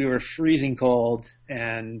 and we were freezing cold,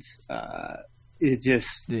 and it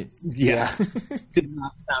just, did not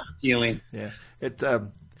sound appealing. Yeah.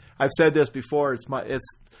 I've said this before. It's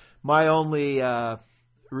my only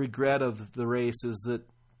regret of the race is that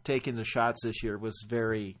taking the shots this year was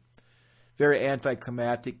very, very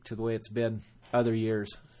anticlimactic to the way it's been other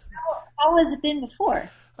years. How has it been before?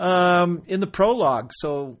 In the prologue.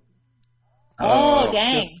 So,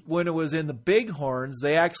 dang. When it was in the Bighorns,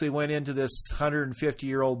 they actually went into this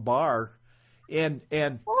 150-year-old bar, and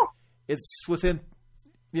it's within,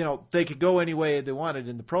 you know, they could go any way they wanted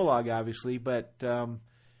in the prologue, obviously, but I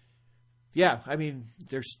mean,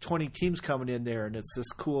 there's 20 teams coming in there, and it's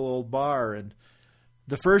this cool old bar. And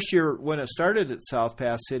the first year when it started at South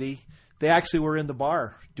Pass City, they actually were in the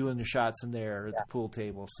bar doing the shots in there at the pool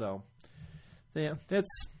table. So, and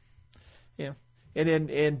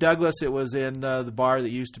in Douglas, it was in the bar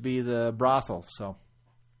that used to be the brothel. So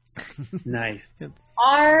nice.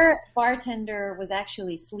 Our bartender was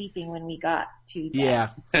actually sleeping when we got to that. Yeah.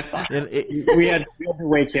 we had to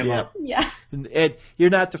wake him up. Yeah. And you're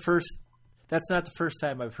not the first. That's not the first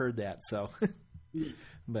time I've heard that. So,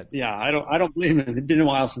 but yeah, I don't blame him. It's been a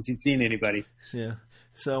while since he'd seen anybody. Yeah.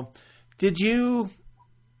 So,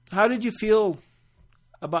 how did you feel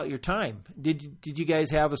about your time? Did you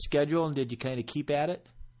guys have a schedule, and did you kind of keep at it?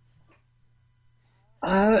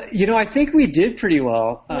 I think we did pretty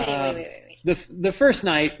well. Wait. The first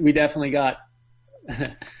night, we definitely got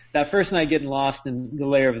that first night getting lost in the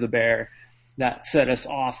lair of the bear. That set us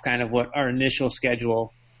off kind of what our initial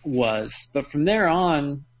schedule was. But from there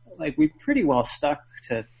on, like, we pretty well stuck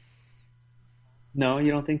to. No,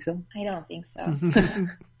 you don't think so? I don't think so.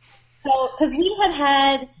 So, because we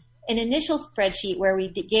had an initial spreadsheet where we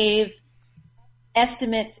gave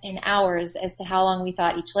estimates in hours as to how long we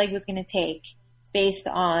thought each leg was going to take. based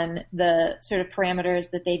on the sort of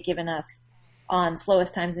parameters that they'd given us on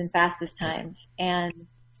slowest times and fastest times. And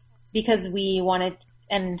because we wanted,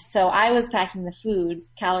 and so I was packing the food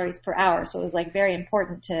calories per hour. So it was like very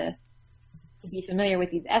important to be familiar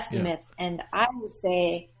with these estimates. Yeah. And I would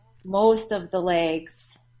say most of the legs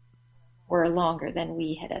were longer than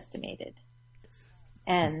we had estimated.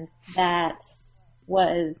 And that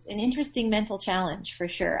was an interesting mental challenge for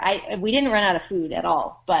sure. We didn't run out of food at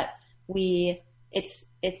all, but it's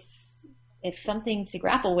something to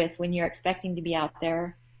grapple with when you're expecting to be out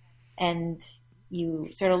there, and you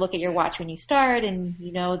sort of look at your watch when you start and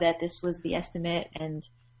you know that this was the estimate, and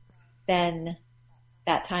then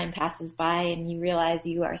that time passes by and you realize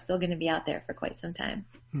you are still going to be out there for quite some time.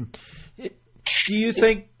 Do you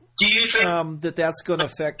think that that's going to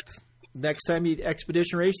affect next time you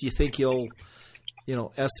expedition race? Do you think you'll,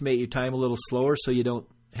 estimate your time a little slower so you don't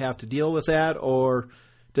have to deal with that, or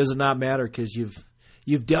does it not matter because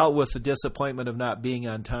you've dealt with the disappointment of not being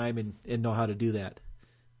on time and know how to do that?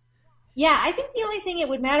 Yeah, I think the only thing it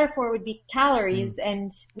would matter for would be calories,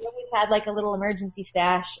 and we always had like a little emergency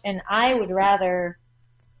stash, and I would rather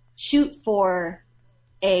shoot for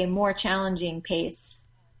a more challenging pace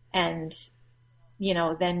and,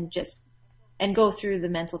 then just, and go through the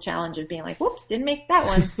mental challenge of being like, whoops, didn't make that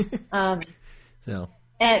one. So.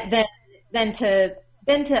 And then to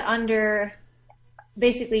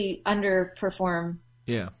basically underperform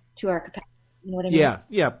to our capacity. You know what I mean?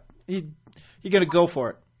 Yeah. You're going to go for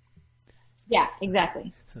it. Yeah,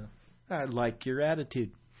 exactly. So, I like your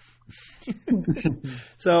attitude.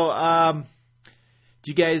 So, did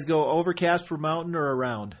you guys go over Casper Mountain or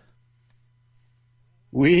around?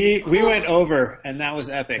 We went over, and that was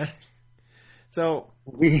epic. So,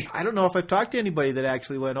 I don't know if I've talked to anybody that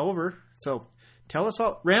actually went over. So, tell us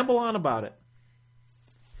all, ramble on about it.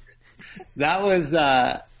 That was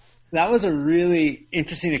a really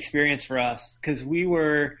interesting experience for us because we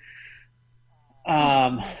were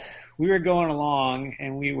going along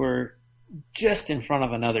and we were just in front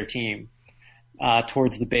of another team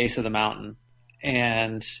towards the base of the mountain,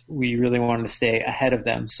 and we really wanted to stay ahead of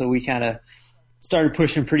them. So we kind of started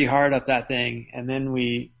pushing pretty hard up that thing, and then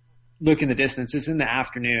we look in the distance. It's in the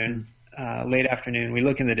afternoon, late afternoon. We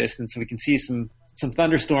look in the distance and we can see some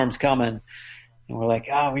thunderstorms coming. And we're like,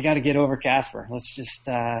 we got to get over Casper. Let's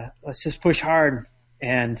just push hard.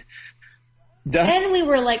 And then we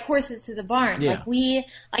were like horses to the barn. Yeah.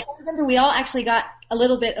 I remember we all actually got a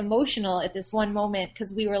little bit emotional at this one moment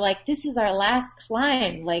because we were like, this is our last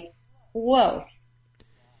climb. Like, whoa.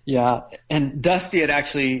 Yeah. And Dusty had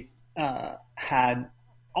actually, had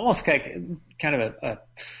almost kind of a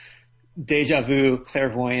deja vu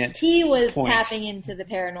clairvoyant. He was point. Tapping into the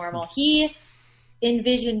paranormal. He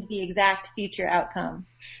envisioned the exact future outcome.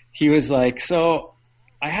 He was like, so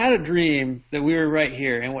I had a dream that we were right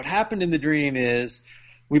here, and what happened in the dream is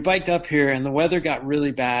we biked up here and the weather got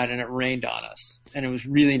really bad and it rained on us and it was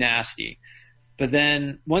really nasty. But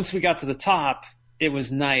then once we got to the top, it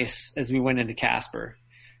was nice as we went into Casper.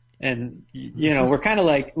 And, we're kind of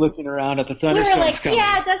like looking around at the thunderstorms we were like, coming.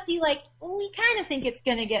 yeah, Dusty, we kind of think it's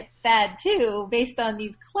going to get bad too based on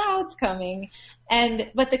these clouds coming.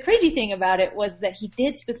 But the crazy thing about it was that he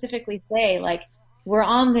did specifically say, we're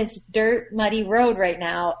on this dirt, muddy road right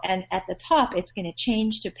now, and at the top it's going to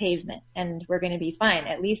change to pavement, and we're going to be fine,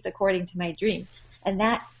 at least according to my dream. And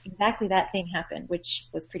exactly that thing happened, which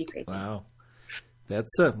was pretty crazy. Wow.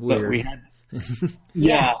 That's weird.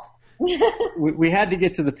 Yeah. We had to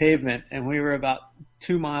get to the pavement, and we were about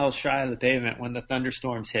 2 miles shy of the pavement when the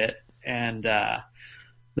thunderstorms hit, and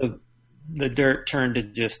the dirt turned to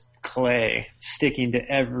just clay, sticking to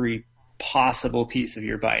every possible piece of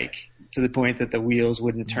your bike, to the point that the wheels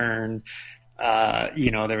wouldn't turn.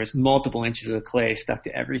 There was multiple inches of clay stuck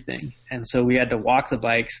to everything, and so we had to walk the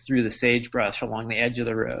bikes through the sagebrush along the edge of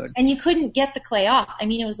the road. And you couldn't get the clay off. I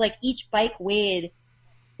mean, it was like each bike weighed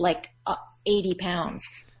 80 pounds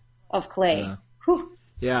of clay.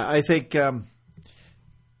 Yeah, I think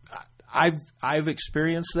I've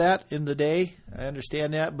experienced that in the day. I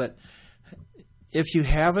understand that, but if you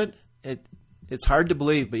haven't, it's hard to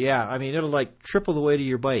believe. But yeah, I mean, it'll triple the weight of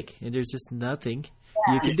your bike, and there's just nothing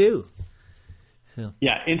you can do. So,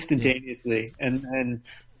 yeah, instantaneously. Yeah. And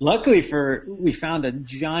luckily we found a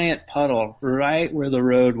giant puddle right where the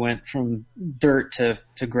road went from dirt to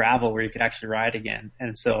gravel where you could actually ride again.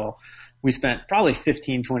 And so we spent probably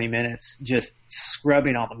 15, 20 minutes just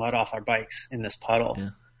scrubbing all the mud off our bikes in this puddle.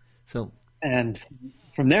 Yeah. And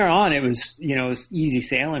from there on, it was easy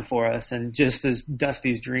sailing for us. And just as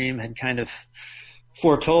Dusty's dream had kind of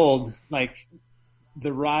foretold,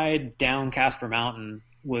 the ride down Casper Mountain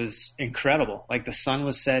was incredible. Like the sun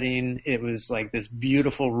was setting. It was like this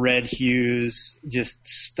beautiful red hues, just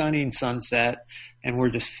stunning sunset. And we're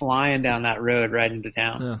just flying down that road right into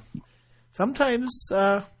town. Yeah. Sometimes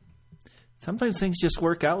things just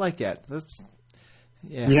work out like that.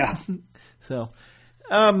 Yeah. So,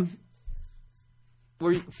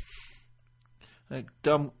 were you, like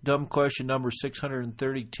dumb question number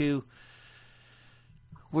 632.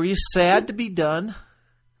 Were you sad to be done?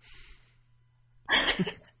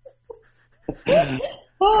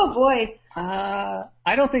 Oh boy.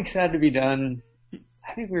 I don't think sad to be done.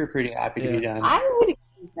 I think we were pretty happy to be done. I would agree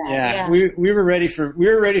with that. Yeah. We were ready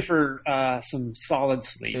for some solid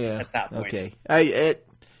sleep at that point. Okay.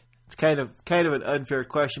 It's kind of an unfair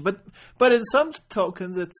question, but in some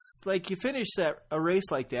tokens, it's like you finish a race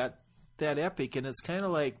like that epic, and it's kind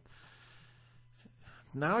of like,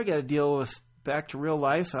 now I got to deal with back to real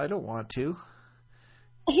life. I don't want to.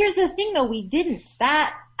 Here's the thing, though, we didn't.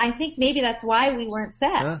 I think maybe that's why we weren't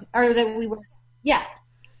sad, or that we were. Yeah,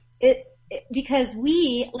 because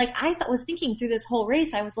I was thinking through this whole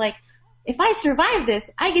race. I was like, if I survive this,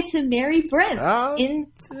 I get to marry Brent in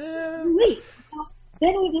 2 weeks.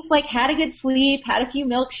 Then we just had a good sleep, had a few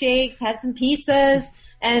milkshakes, had some pizzas,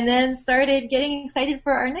 and then started getting excited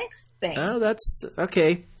for our next thing. Oh, that's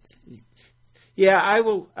okay. Yeah, I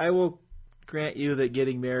will grant you that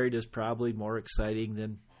getting married is probably more exciting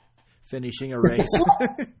than finishing a race. It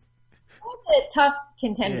was a tough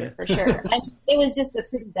contender for sure. It was just a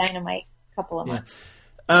pretty dynamite couple of months.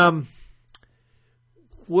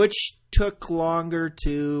 Which took longer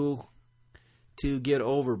to get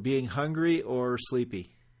over, being hungry or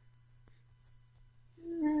sleepy?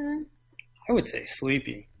 I would say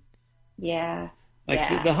sleepy. Yeah.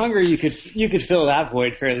 The hunger, you could fill that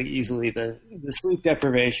void fairly easily. The sleep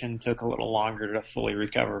deprivation took a little longer to fully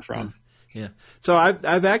recover from. Yeah. So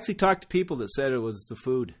I've actually talked to people that said it was the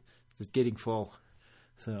food that's getting full.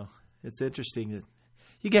 So it's interesting that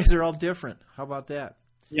you guys are all different. How about that?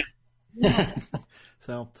 Yeah.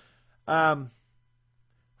 So, tell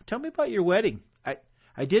me about your wedding.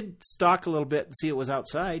 I did stalk a little bit and see it was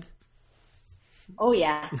outside. Oh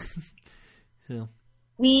yeah. So.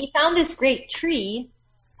 We found this great tree,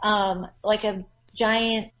 like a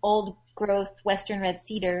giant old growth western red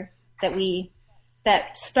cedar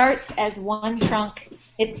that starts as one trunk.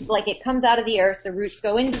 It's like it comes out of the earth, the roots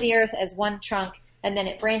go into the earth as one trunk, and then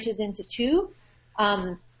it branches into two,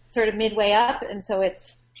 sort of midway up. And so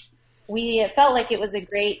it felt like it was a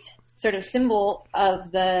great sort of symbol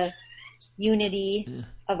of the unity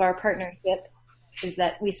of our partnership, is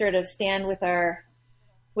that we sort of stand with our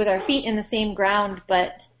feet in the same ground,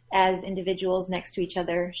 but as individuals next to each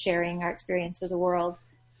other, sharing our experience of the world.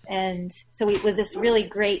 And so it was this really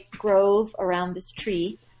great grove around this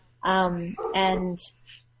tree. And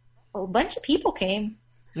a bunch of people came.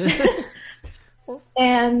 And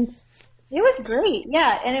it was great.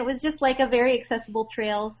 Yeah. And it was just like a very accessible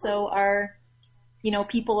trail. So our,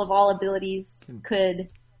 people of all abilities could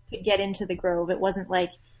get into the grove. It wasn't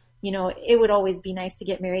like, it would always be nice to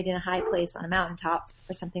get married in a high place on a mountaintop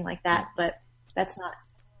or something like that, but that's not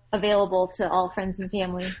available to all friends and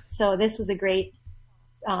family. So this was a great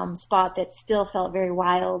spot that still felt very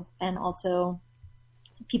wild, and also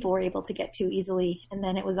people were able to get to easily. And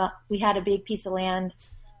then we had a big piece of land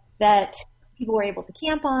that people were able to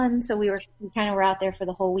camp on, so we kind of were out there for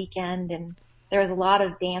the whole weekend, and there was a lot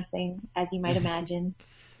of dancing, as you might imagine,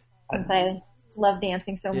 since I love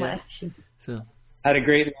dancing so much. So. Had a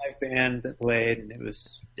great live band that played, and it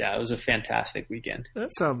was a fantastic weekend.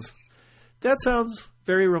 That sounds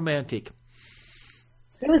very romantic.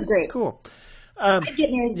 It was great. Cool. I'd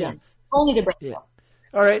get married again. Only to break it.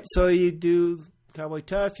 All right, so you do Cowboy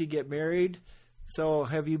Tough, you get married. So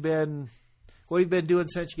what have you been doing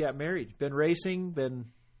since you got married? Been racing,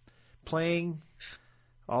 been playing,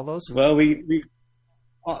 all those? Well, we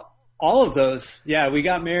all of those. Yeah, we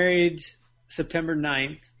got married September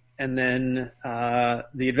 9th. And then one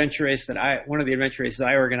of the adventure races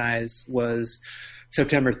I organized was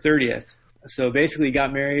September 30th. So basically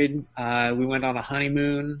got married. We went on a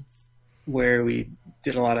honeymoon where we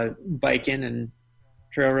did a lot of biking and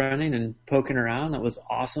trail running and poking around. That was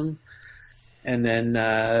awesome. And then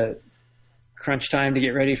crunch time to get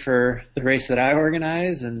ready for the race that I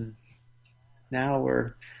organized. And now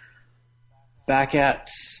we're back at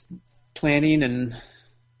planning and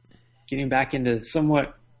getting back into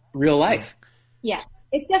somewhat real life. Yeah,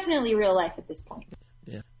 it's definitely real life at this point.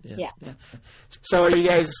 Yeah. So are you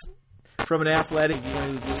guys, from an athletic,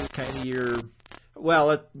 this kind of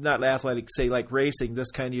not athletic, say like racing,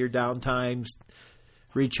 this kind of your downtimes,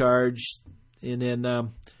 recharge, and then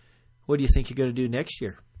what do you think you're going to do next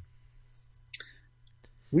year?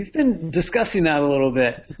 We've been discussing that a little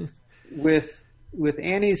bit with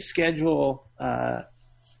Annie's schedule.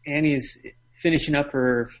 Annie's finishing up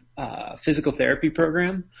her physical therapy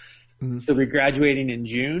program. Mm-hmm. She'll be graduating in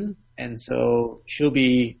June, and so she'll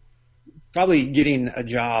be probably getting a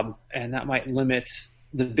job, and that might limit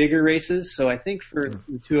the bigger races. So I think for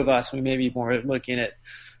the two of us, we may be more looking at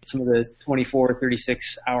some of the 24,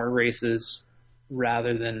 36-hour races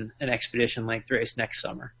rather than an expedition length race next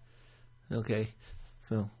summer. Okay.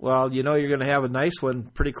 So, well, you're going to have a nice one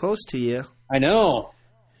pretty close to you. I know.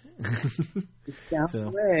 It's down the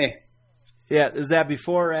way. Yeah. Is that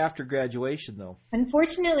before or after graduation, though?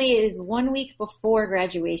 Unfortunately, it is 1 week before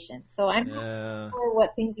graduation. So I'm not sure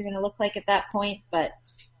what things are going to look like at that point, but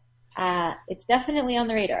it's definitely on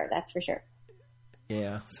the radar. That's for sure.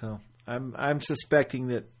 Yeah. So I'm suspecting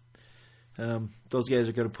that those guys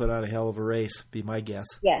are going to put on a hell of a race. Be my guess.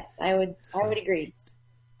 Yes, I would agree.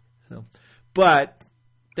 So, but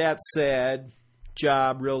that said,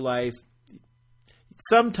 job, real life.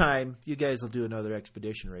 Sometime you guys will do another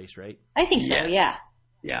expedition race, right? I think so. Yes.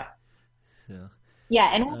 Yeah. So, yeah,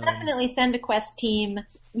 and we'll definitely send a Quest team.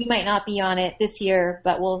 We might not be on it this year,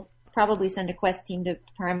 but we'll probably send a Quest team to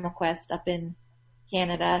Primal Quest up in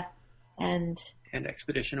Canada and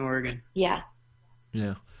Expedition Oregon. Yeah.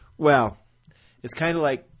 Yeah. Well, it's kind of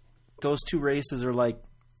like those two races are like,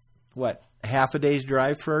 what, half a day's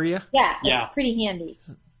drive for you? Yeah. It's pretty handy.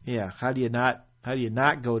 Yeah. How do you not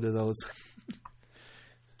go to those?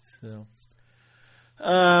 So,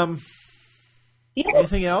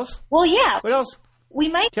 anything else? Well, yeah. What else? We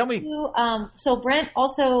might tell me. So Brent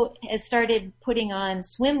also has started putting on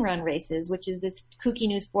swim run races, which is this kooky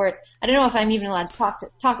new sport. I don't know if I'm even allowed to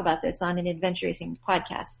talk about this on an adventure racing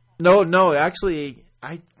podcast. No. Actually,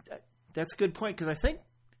 that's a good point because I think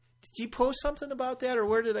did you post something about that or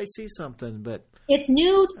where did I see something? But it's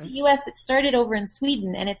new to the U.S. It started over in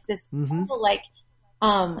Sweden, and it's this like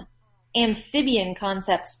amphibian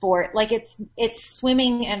concept sport. Like it's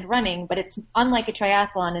swimming and running, but it's unlike a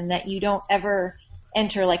triathlon in that you don't ever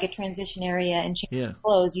enter like a transition area and change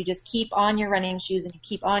clothes. You just keep on your running shoes and you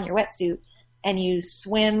keep on your wetsuit and you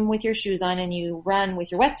swim with your shoes on and you run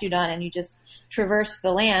with your wetsuit on and you just traverse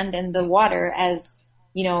the land and the water as,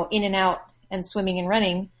 in and out and swimming and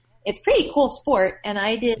running. It's pretty cool sport. And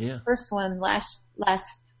I did the first one last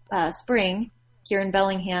spring here in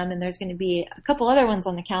Bellingham, and there's going to be a couple other ones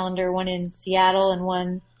on the calendar, one in Seattle and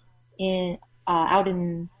one in out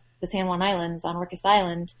in the San Juan Islands on Orcas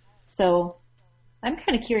Island. So I'm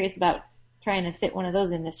kind of curious about trying to fit one of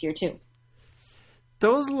those in this year too.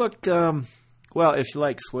 Those look, well, if you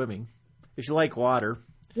like swimming, if you like water,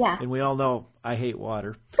 and we all know I hate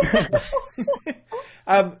water.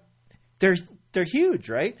 They're huge,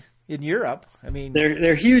 right? In Europe, I mean,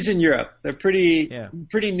 they're huge in Europe. They're pretty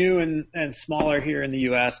new and smaller here in the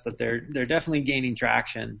U.S., but they're definitely gaining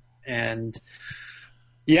traction. And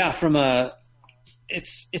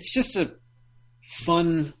it's just a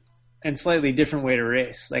fun and slightly different way to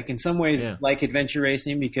race. Like in some ways, like adventure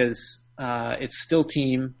racing because it's still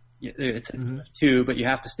team. It's two, but you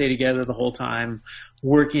have to stay together the whole time,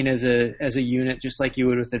 working as a unit, just like you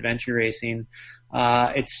would with adventure racing.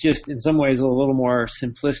 It's just in some ways a little more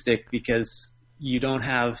simplistic because you don't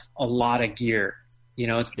have a lot of gear.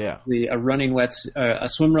 It's basically a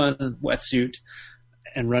swim run wetsuit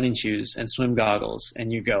and running shoes and swim goggles,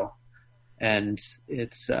 and you go. And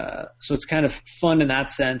it's so it's kind of fun in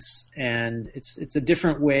that sense, and it's a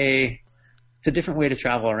different way. It's a different way to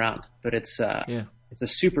travel around, but it's a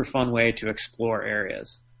super fun way to explore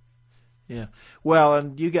areas. Yeah. Well,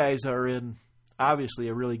 and you guys are in obviously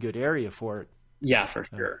a really good area for it. Yeah, for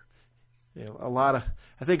sure. I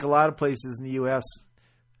think a lot of places in the U.S.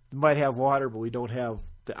 might have water, but we don't have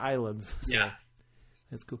the islands. So yeah.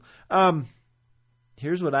 That's cool.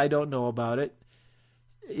 Here's what I don't know about it.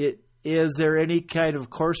 Is there any kind of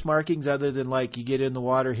course markings other than like you get in the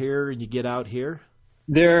water here and you get out here?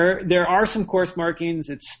 There are some course markings.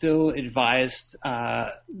 It's still advised.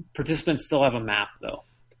 Participants still have a map though.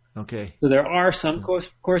 Okay. So there are some course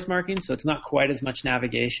markings, so it's not quite as much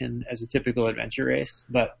navigation as a typical adventure race,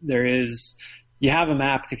 but you have a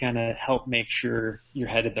map to kind of help make sure you're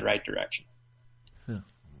headed the right direction. Yeah.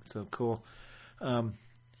 So cool.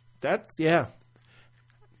 It's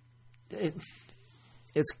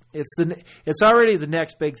already the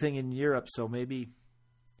next big thing in Europe, so maybe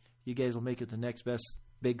you guys will make it the next best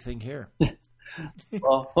big thing here.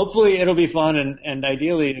 Well, hopefully it'll be fun, and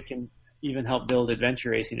ideally it can even help build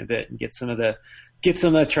adventure racing a bit and get some of the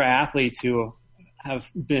triathletes who have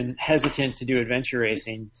been hesitant to do adventure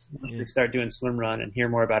racing. Once they start doing swim run and hear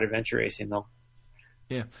more about adventure racing, they'll.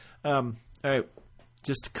 Yeah. All right.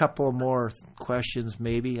 just a couple of more questions,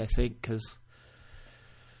 maybe, I think, because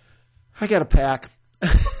I got to pack.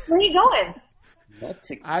 Where are you going?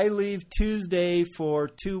 I leave Tuesday for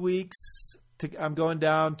 2 weeks. I'm going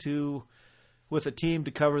down with a team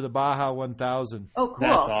to cover the Baja 1000. Oh, cool.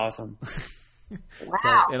 That's awesome. Wow.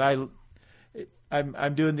 So, and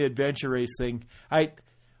I'm doing the adventure race thing.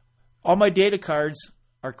 All my data cards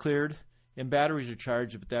are cleared and batteries are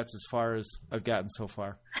charged, but that's as far as I've gotten so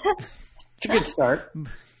far. It's a good start.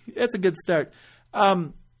 It's a good start.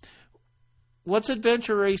 What's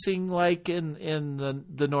adventure racing like in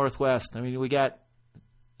the Northwest? I mean, we got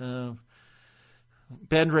Bend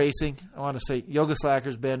Racing. I want to say Yoga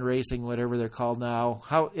Slackers, Bend Racing, whatever they're called now.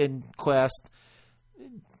 How in Quest?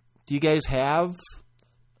 Do you guys have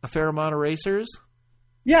a fair amount of racers?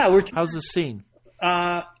 Yeah, how's the scene?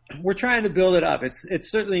 We're trying to build it up.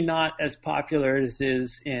 It's certainly not as popular as it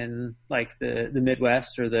is in like the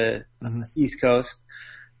Midwest or the East Coast,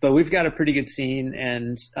 but we've got a pretty good scene.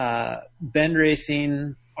 And Bend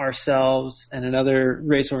Racing, ourselves, and another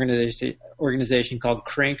race organization called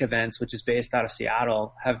Crank Events, which is based out of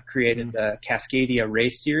Seattle, have created the Cascadia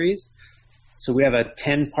Race Series. So we have a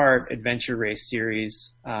 10-part adventure race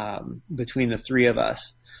series between the three of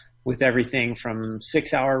us, with everything from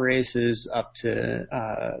 6-hour races up to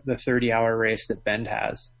the 30-hour race that Bend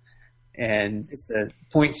has. And it's a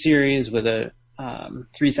point series with a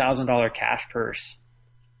 $3,000 cash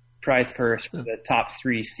prize purse for the top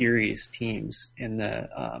 3 series teams in the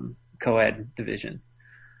co-ed division.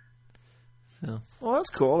 Yeah. Well,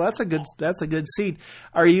 that's cool. That's a good scene.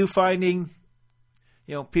 Are you finding,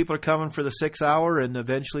 people are coming for the 6-hour and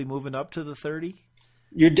eventually moving up to the 30?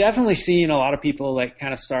 You're definitely seeing a lot of people like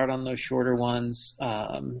kind of start on those shorter ones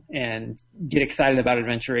and get excited about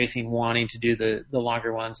adventure racing, wanting to do the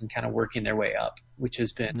longer ones and kind of working their way up, which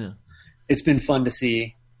has been it's been fun to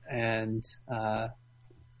see. And the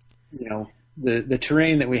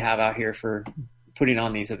terrain that we have out here for putting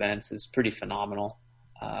on these events is pretty phenomenal.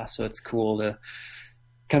 So it's cool to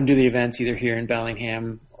come do the events either here in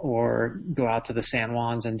Bellingham or go out to the San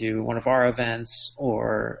Juans and do one of our events,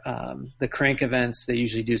 or the Crank events. They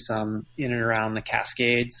usually do some in and around the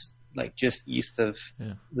Cascades, like just east of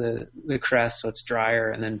the crest, so it's drier.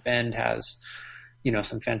 And then Bend has,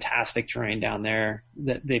 some fantastic terrain down there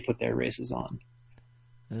that they put their races on.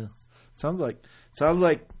 Yeah, sounds like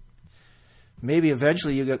maybe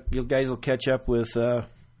eventually you guys will catch up with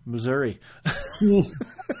Missouri.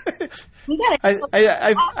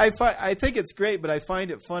 I think it's great, but I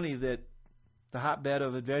find it funny that the hotbed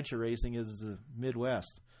of adventure racing is the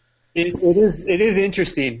Midwest. It is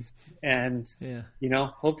interesting, and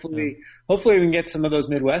hopefully we can get some of those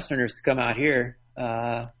Midwesterners to come out here.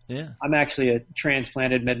 I'm actually a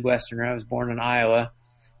transplanted Midwesterner. I was born in Iowa,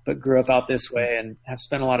 but grew up out this way and have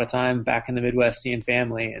spent a lot of time back in the Midwest seeing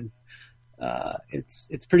family. And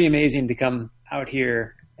it's pretty amazing to come out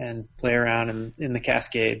here and play around in the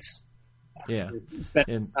Cascades. Yeah,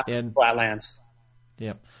 and flatlands.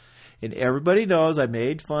 Yeah, and everybody knows I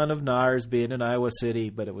made fun of NARS being in Iowa City,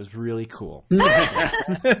 but it was really cool. We did.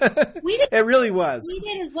 It really was. We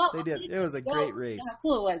did as well. They did. It was a great race. How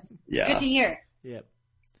cool it was. Yeah. Good to hear. Yep.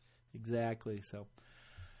 Exactly. So,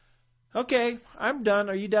 okay, I'm done.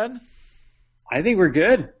 Are you done? I think we're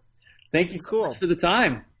good. Thank you so much for the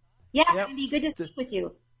time. Yeah, it'd be good to speak with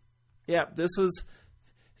you. Yeah, this was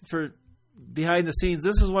for behind the scenes.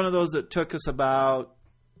 This is one of those that took us about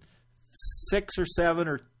 6 or 7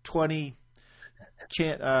 or 20.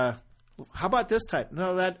 How about this time?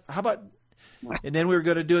 No, how about? And then we were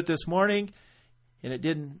going to do it this morning, and it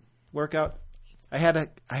didn't work out. I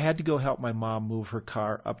had to go help my mom move her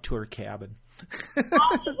car up to her cabin.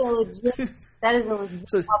 That is a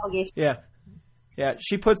legit obligation. Yeah. Yeah,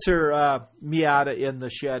 she puts her Miata in the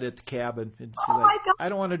shed at the cabin, and she's like, I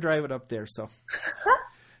don't want to drive it up there, so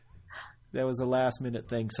that was a last-minute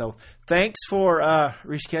thing. So thanks for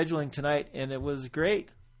rescheduling tonight, and it was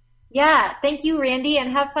great. Yeah, thank you, Randy,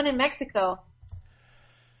 and have fun in Mexico.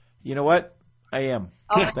 You know what? I am.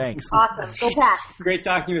 Oh, thanks. Awesome. Go Pack. Great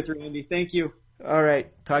talking with Randy. Thank you. All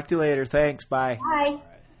right. Talk to you later. Thanks. Bye. Bye.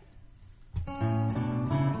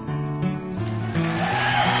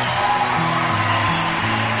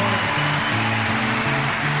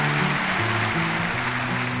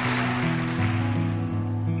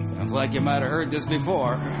 Sounds like you might have heard this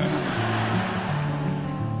before.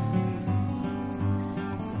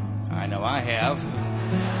 I know I have.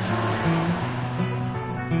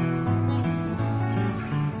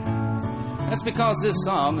 That's because this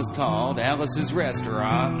song is called Alice's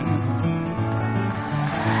Restaurant.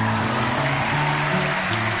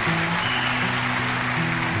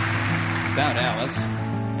 About Alice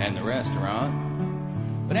and the restaurant.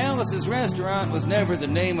 But Alice's Restaurant was never the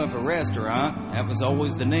name of a restaurant. That was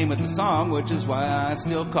always the name of the song, which is why I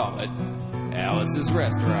still call it Alice's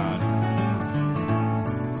Restaurant.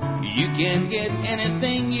 You can get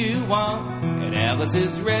anything you want at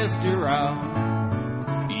Alice's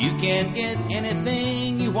Restaurant. You can get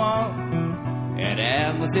anything you want at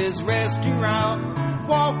Alice's Restaurant.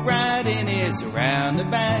 Walk right in, it's around the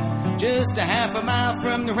back, just a half a mile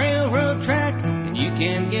from the railroad track. And you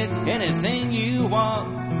can get anything you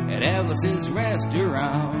want at Alice's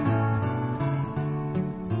Restaurant.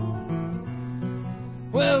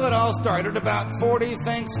 Well, it all started about 40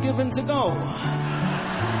 Thanksgivings ago.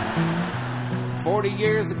 40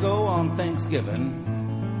 years ago on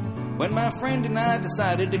Thanksgiving, when my friend and I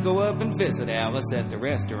decided to go up and visit Alice at the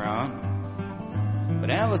restaurant.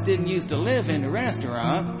 But Alice didn't used to live in the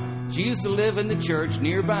restaurant. She used to live in the church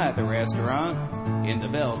nearby the restaurant, in the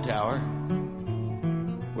bell tower,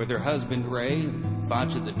 with her husband Ray and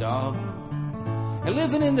Facha the dog. And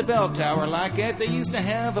living in the bell tower like that, they used to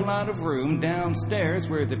have a lot of room downstairs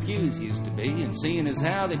where the pews used to be. And seeing as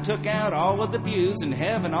how they took out all of the pews and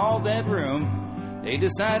having all that room, they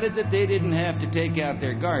decided that they didn't have to take out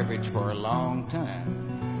their garbage for a long time.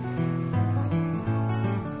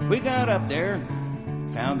 We got up there,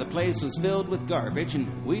 found the place was filled with garbage,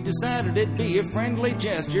 and we decided it'd be a friendly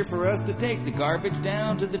gesture for us to take the garbage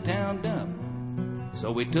down to the town dump. So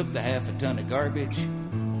we took the half a ton of garbage,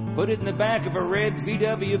 put it in the back of a red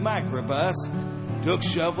VW microbus, took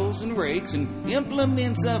shovels and rakes and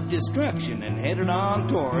implements of destruction and headed on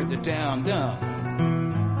toward the town dump.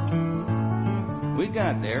 We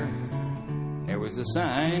got there. There was a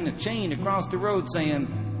sign, a chain across the road saying,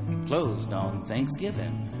 "Closed on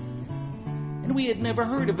Thanksgiving." And we had never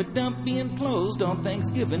heard of a dump being closed on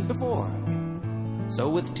Thanksgiving before. So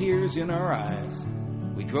with tears in our eyes,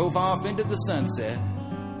 we drove off into the sunset,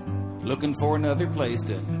 looking for another place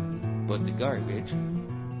to put the garbage.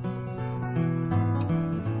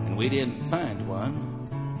 And we didn't find one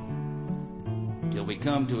till we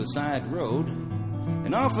come to a side road.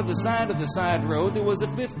 And off of the side road there was a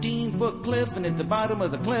 15-foot cliff, and at the bottom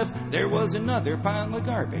of the cliff there was another pile of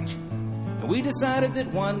garbage. And we decided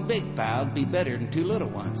that one big pile would be better than two little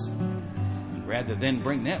ones. And rather than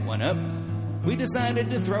bring that one up, we decided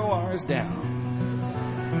to throw ours down.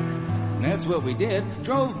 And that's what we did.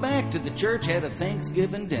 Drove back to the church, had a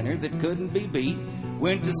Thanksgiving dinner that couldn't be beat,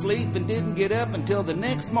 went to sleep and didn't get up until the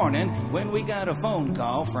next morning when we got a phone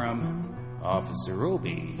call from Officer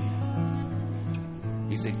Obie.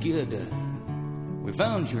 He said, "Kid, we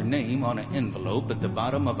found your name on an envelope at the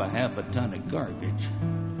bottom of a half a ton of garbage.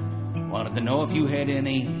 Wanted to know if you had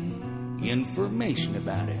any information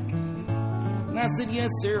about it." And I said,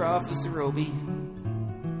 "Yes, sir, Officer Obie.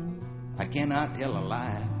 I cannot tell a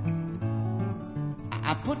lie.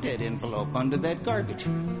 I put that envelope under that garbage."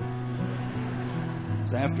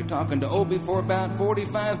 So after talking to Obie for about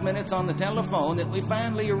 45 minutes on the telephone that we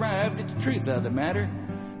finally arrived at the truth of the matter.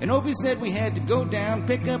 And Obie said we had to go down,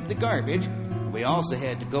 pick up the garbage. We also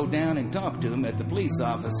had to go down and talk to him at the police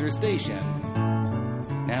officer station.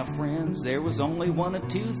 Now, friends, there was only one of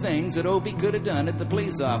two things that Obie could have done at the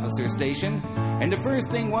police officer station. And the first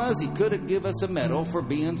thing was he could have given us a medal for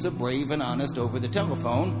being so brave and honest over the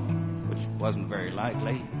telephone, which wasn't very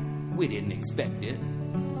likely. We didn't expect it.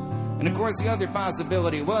 And of course, the other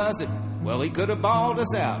possibility was that, well, he could have bawled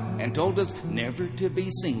us out and told us never to be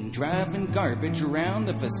seen driving garbage around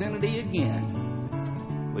the vicinity again,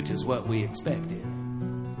 which is what we expected.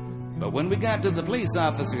 But when we got to the police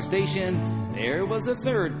officer station, there was a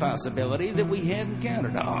third possibility that we hadn't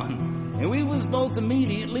counted on, and we was both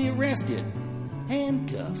immediately arrested,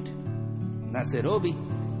 handcuffed. And I said, "Obie,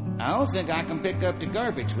 I don't think I can pick up the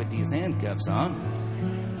garbage with these handcuffs on."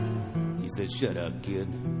 He said, "Shut up, kid.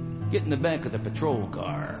 Get in the back of the patrol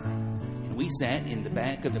car." And we sat in the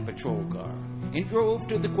back of the patrol car and drove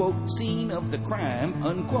to the, quote, scene of the crime,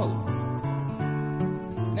 unquote.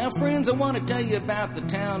 Now, friends, I want to tell you about the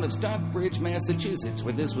town of Stockbridge, Massachusetts,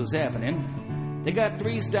 where this was happening. They got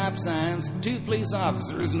 3 stop signs, 2 police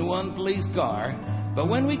officers, and 1 police car. But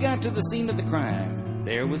when we got to the scene of the crime,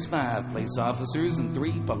 there was 5 police officers and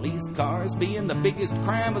 3 police cars, being the biggest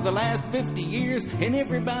crime of the last 50 years, and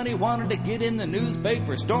everybody wanted to get in the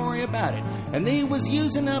newspaper story about it. And they was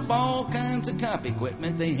using up all kinds of cop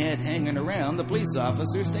equipment they had hanging around the police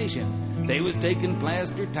officer station. They was taking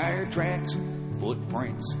plaster tire tracks,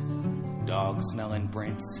 footprints, dog-smelling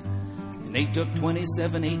prints. And they took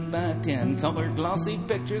 27 8x10 colored glossy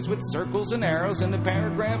pictures with circles and arrows and a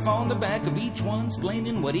paragraph on the back of each one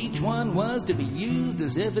explaining what each one was to be used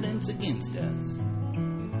as evidence against us.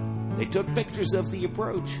 They took pictures of the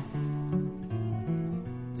approach,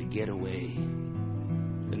 the getaway,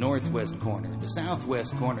 the northwest corner, the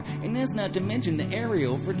southwest corner, and that's not to mention the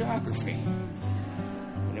aerial photography.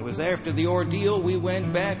 When it was after the ordeal, we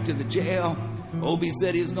went back to the jail. Obie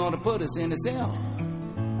said he was going to put us in a cell.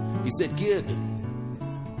 He said, "Kid,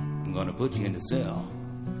 I'm going to put you in the cell.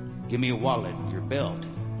 Give me your wallet and your belt."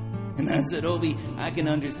 And I said, "Obie, I can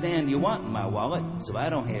understand you wanting my wallet, so I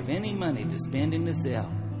don't have any money to spend in the cell.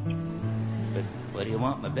 But what do you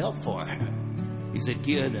want my belt for?" He said,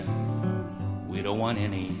 "Kid, we don't want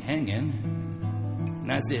any hanging."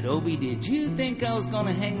 And I said, "Obie, did you think I was going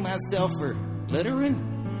to hang myself for littering?"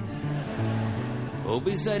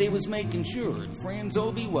 Obie said he was making sure, and friends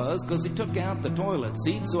Obie was, because he took out the toilet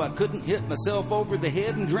seat so I couldn't hit myself over the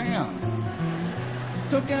head and drown.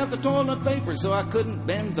 Took out the toilet paper so I couldn't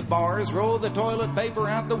bend the bars, roll the toilet paper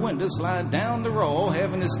out the window, slide down the roll,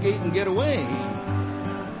 having to skate and get away.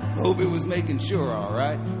 Obie was making sure, all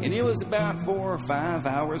right. And it was about 4 or 5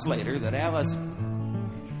 hours later that Alice...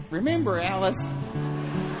 Remember Alice?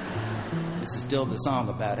 This is still the song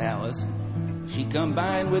about Alice. She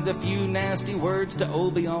combined with a few nasty words to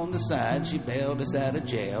Obie on the side. She bailed us out of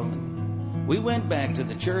jail. We went back to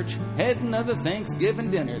the church, had another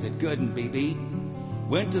Thanksgiving dinner that couldn't be beat.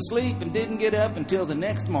 Went to sleep and didn't get up until the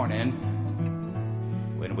next morning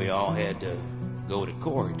when we all had to go to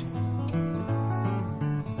court.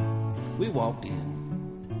 We walked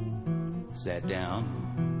in, sat down.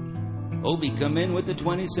 Obie come in with the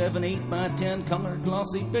 27 8x10 color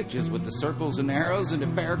glossy pictures with the circles and arrows and a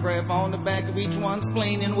paragraph on the back of each one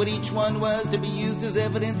explaining what each one was to be used as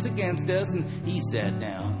evidence against us, and he sat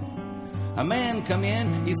down. A man come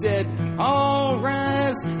in, he said, "All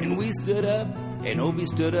rise," and we stood up. And Obie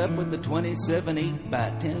stood up with the 27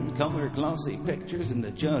 8x10 color glossy pictures, and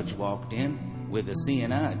the judge walked in with a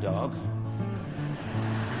CNI dog.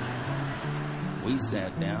 We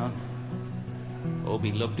sat down.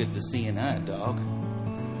 Obie looked at the CNI dog,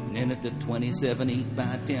 and then at the 27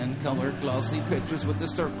 8x10 color glossy pictures with the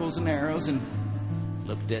circles and arrows, and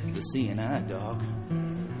looked at the CNI dog.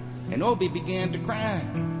 And Obie began to cry.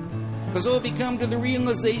 Because Obie come to the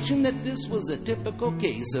realization that this was a typical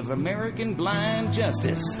case of American blind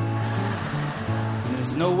justice. And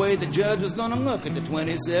there's no way the judge was going to look at the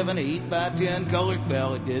 27 8x10 colored.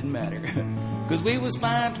 Well, it didn't matter. Because we was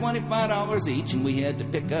fined $25 each, and we had to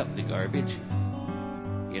pick up the garbage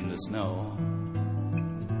in the snow.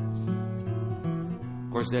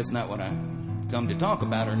 Of course, that's not what I come to talk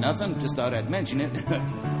about or nothing. Just thought I'd mention it.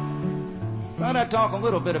 Thought I'd talk a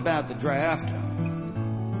little bit about the draft.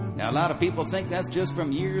 Now, a lot of people think that's just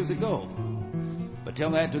from years ago. But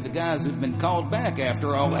tell that to the guys who've been called back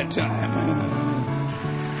after all that time.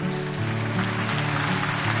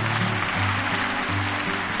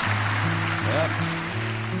 Well,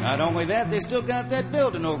 not only that, they still got that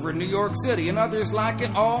building over in New York City and others like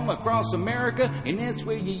it all across America. And that's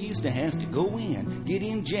where you used to have to go in, get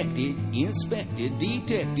injected, inspected,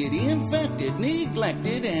 detected, infected,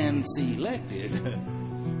 neglected, and selected.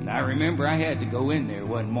 And I remember I had to go in there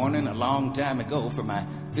one morning a long time ago for my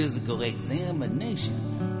physical examination.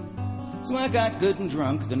 So I got good and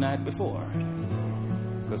drunk the night before,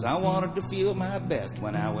 because I wanted to feel my best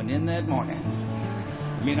when I went in that morning.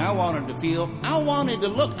 I mean, I wanted to be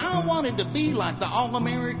like the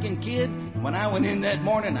all-American kid. When I went in that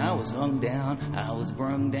morning, I was hung down, I was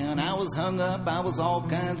brung down, I was hung up, I was all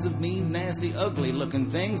kinds of mean, nasty, ugly-looking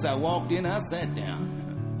things. I walked in, I sat down.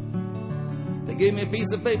 They gave me a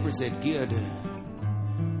piece of paper, said, "Kid,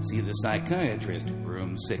 see the psychiatrist,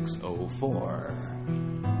 room 604.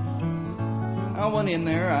 I went in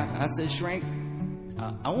there, I said, "Shrink,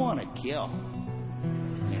 I want to kill.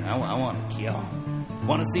 I want to kill.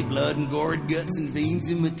 Want to see blood and gore and guts and veins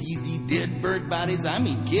in my teeth, eat dead bird bodies. I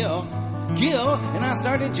mean, kill. And I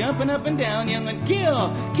started jumping up and down, yelling,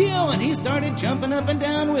 "Kill, kill," and he started jumping up and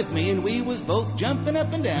down with me, and we was both jumping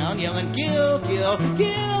up and down, yelling, "Kill, kill,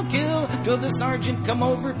 kill, kill," till the sergeant come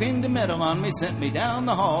over, pinned a medal on me, sent me down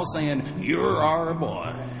the hall saying, "You're our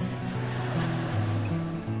boy."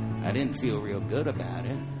 I didn't feel real good about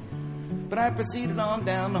it, but I proceeded on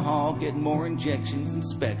down the hall, getting more injections,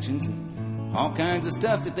 inspections, and all kinds of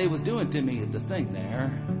stuff that they was doing to me at the thing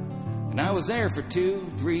there. And I was there for 2,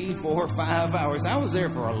 3, 4, 5 hours. I was there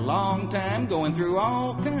for a long time, going through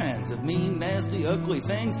all kinds of mean, nasty, ugly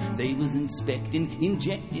things. They was inspecting,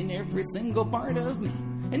 injecting every single part of me.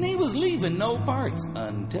 And they was leaving no parts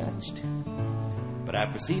untouched. But I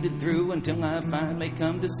proceeded through until I finally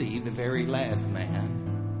come to see the very last man.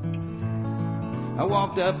 I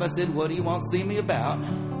walked up, I said, "What do you want to see me about?"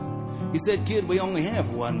 He said, "Kid, we only have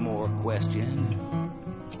one more question.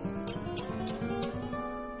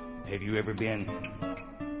 Have you ever been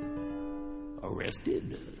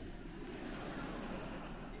arrested?"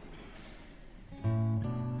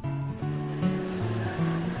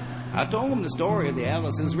 I told him the story of the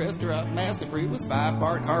Alice's Restaurant massacre with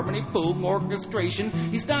 5-part harmony, full orchestration.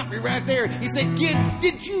 He stopped me right there. He said, "Kid,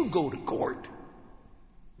 did you go to court?"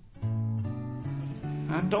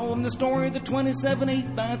 I told him the story of the 27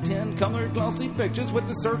 8x10 colored glossy pictures with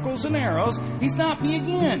the circles and arrows. He stopped me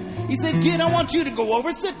again. He said, "Kid, I want you to go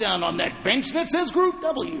over, sit down on that bench that says Group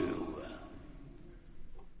W.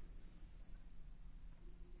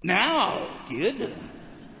 Now, kid."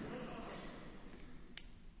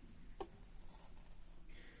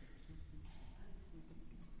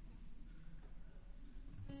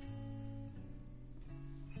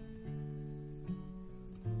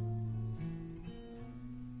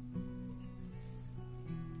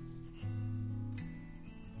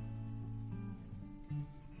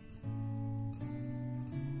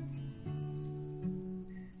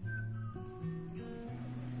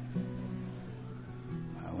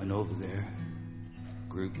 Over there,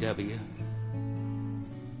 Group W.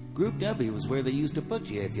 Group W was where they used to put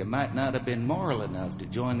you if you might not have been moral enough to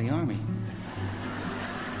join the army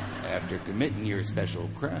after committing your special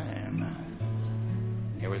crime.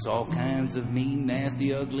 There was all kinds of mean,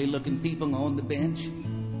 nasty, ugly-looking people on the bench.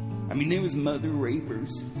 I mean, there was mother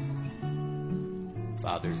rapers,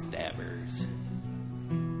 father stabbers,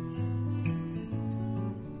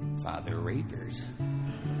 father rapers.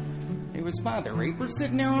 There was father rapers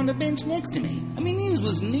sitting there on the bench next to me. I mean, these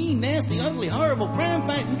was mean, nasty, ugly, horrible,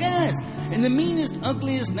 crime-fighting guys. And the meanest,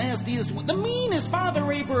 ugliest, nastiest, the meanest father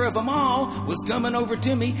raper of them all was coming over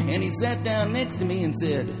to me, and he sat down next to me and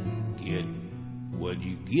said, "Kid, what'd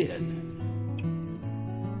you get?"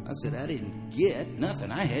 I said, "I didn't get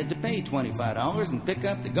nothing. I had to pay $25 and pick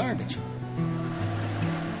up the garbage."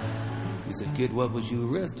 He said, "Kid, what was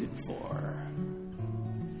you arrested for?"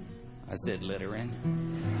 I said, "Littering."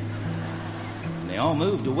 They all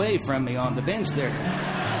moved away from me on the bench there.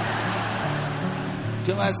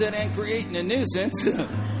 Till I said, "And creating a nuisance."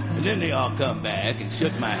 And then they all come back and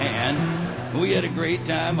shook my hand. We had a great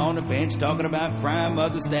time on the bench talking about crime,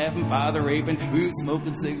 mother stabbing, father raping. We were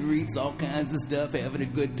smoking cigarettes, all kinds of stuff, having a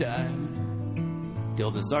good time.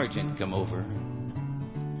 Till the sergeant come over.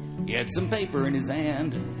 He had some paper in his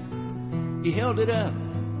hand. He held it up.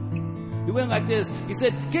 He went like this. He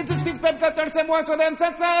said, "Kids, this speech paper got 37 words for them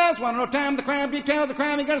senses. Want to know time, the crime, detail, the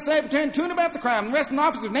crime you got to say, pretend tune about the crime. The rest of the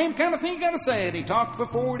officer's name, kind of thing you got to say it." He talked for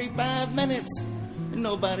 45 minutes, and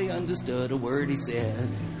nobody understood a word he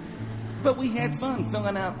said. But we had fun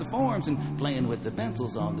filling out the forms and playing with the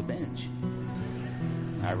pencils on the bench.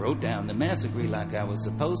 I wrote down the massacre like I was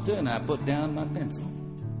supposed to, and I put down my pencil.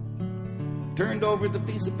 Turned over the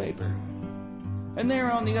piece of paper. And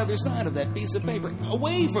there on the other side of that piece of paper,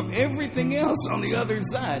 away from everything else on the other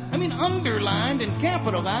side, I mean underlined and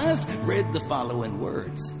capitalized, read the following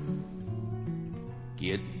words.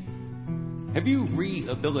 "Kid, have you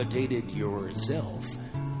rehabilitated yourself?"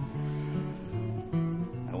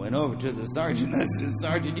 I went over to the sergeant. I said,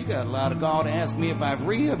 "Sergeant, you got a lot of gall to ask me if I've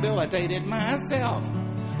rehabilitated myself.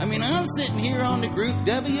 I mean, I'm sitting here on the Group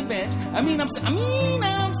W bench. I'm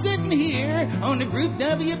sitting here on the Group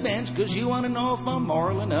W bench because you want to know if I'm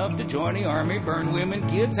moral enough to join the army, burn women,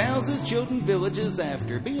 kids, houses, children, villages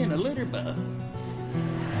after being a litter bug."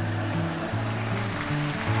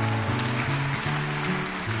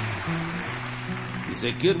 He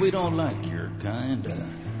said, "Kid, we don't like your kind.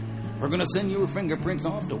 We're going to send your fingerprints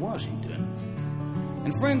off to Washington.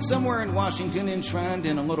 And friends, somewhere in Washington, enshrined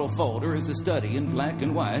in a little folder is a study in black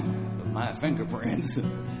and white of my fingerprints. The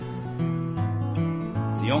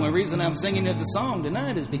only reason I'm singing you the song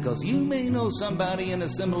tonight is because you may know somebody in a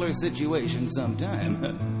similar situation sometime.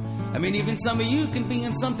 I mean, even some of you can be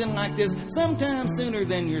in something like this sometime sooner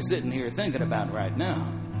than you're sitting here thinking about right now.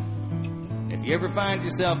 If you ever find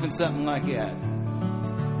yourself in something like that,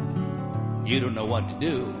 you don't know what to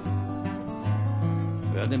do.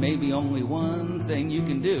 Well, there may be only one thing you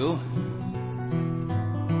can do.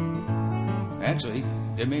 Actually,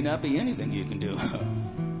 there may not be anything you can do.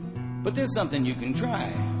 But there's something you can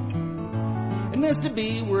try. And that's to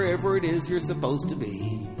be wherever it is you're supposed to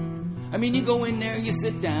be. I mean, you go in there, you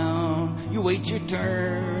sit down, you wait your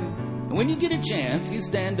turn. And when you get a chance, you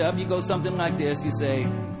stand up, you go something like this. You say,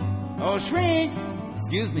 "Oh, shrink,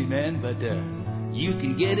 excuse me, man, but you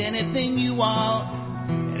can get anything you want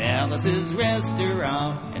at Alice's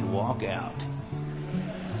Restaurant," and walk out.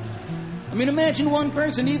 I mean, imagine one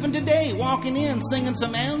person even today walking in, singing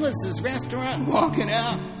some Alice's Restaurant, walking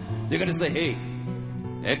out. They're going to say, "Hey,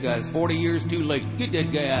 that guy's 40 years too late. Get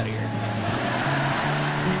that guy out of here."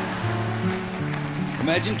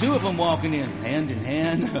 Imagine two of them walking in, hand in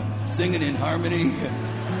hand, singing in harmony.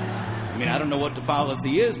 I mean, I don't know what the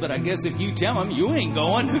policy is, but I guess if you tell them, you ain't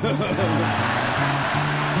going.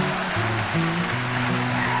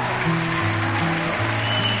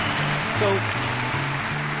 So,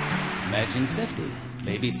 imagine 50,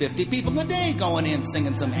 maybe 50 people a day going in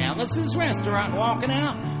singing some Alice's Restaurant and walking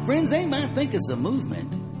out. Friends, they might think it's a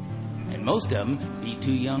movement. And most of them be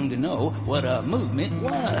too young to know what a movement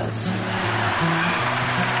was.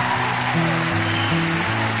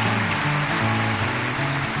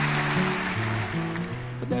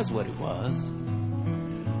 But that's what it was.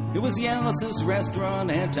 It was the Alice's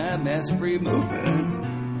Restaurant anti-massacre movement.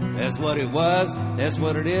 That's what it was, that's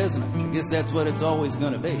what it is, and I guess that's what it's always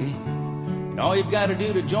going to be. And all you've got to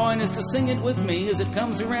do to join is to sing it with me as it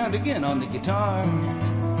comes around again on the guitar.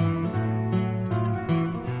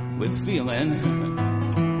 With feeling.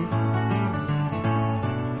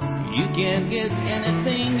 You can get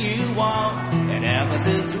anything you want at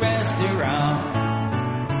Alice's Restaurant.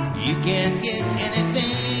 You can get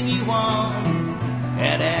anything you want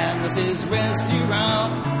at Alice's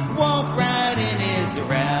Restaurant. Walk right in is the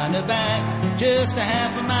roundabout, just a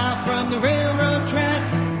half a mile from the railroad track.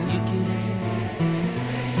 You can...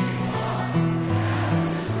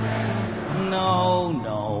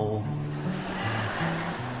 No.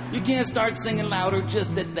 You can't start singing louder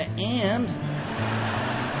just at the end.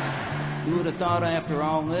 You would have thought after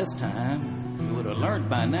all this time, you would have learned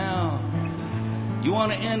by now. You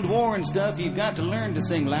want to end war and stuff, you've got to learn to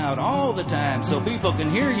sing loud all the time so people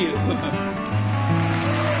can hear you.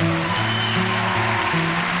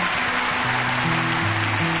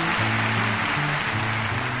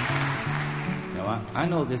 Now, I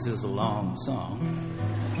know this is a long song.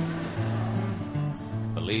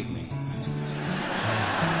 Believe me.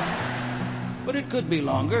 But it could be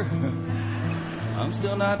longer. I'm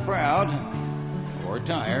still not proud or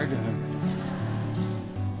tired.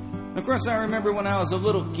 Of course, I remember when I was a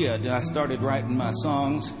little kid, I started writing my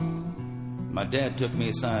songs. My dad took me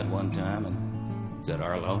aside one time and said,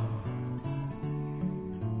 "Arlo,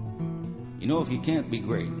 you know, if you can't be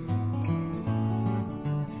great,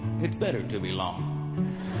 it's better to be long."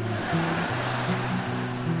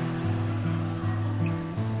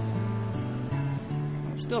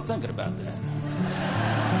 I'm still thinking about that.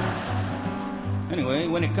 Anyway,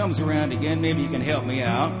 when it comes around again, maybe you can help me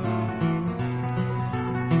out.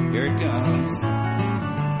 Here it comes.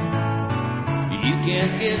 You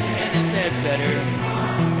can't get anything that's better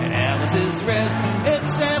at Alice's Rest,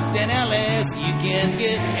 except in Alice. You can't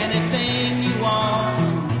get anything you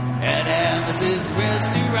want at Alice's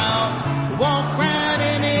Restaurant. Walk right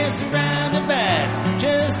in its roundabout,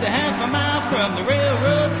 just a half a mile from the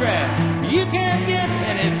railroad track. You can't get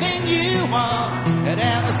anything you want at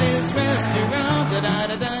Alice's Restaurant. Da da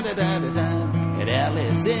da da da da da. At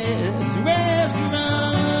Alice's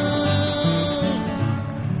Restaurant.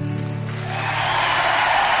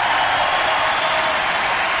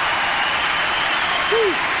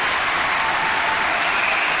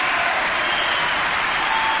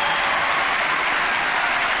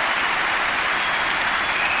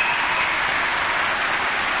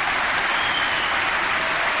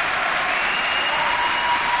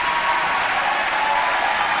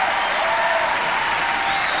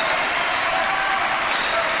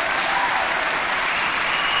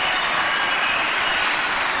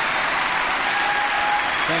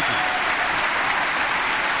 Thank you.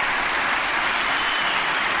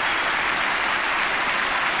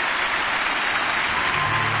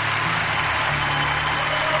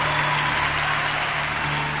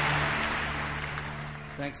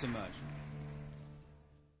 Thanks so much.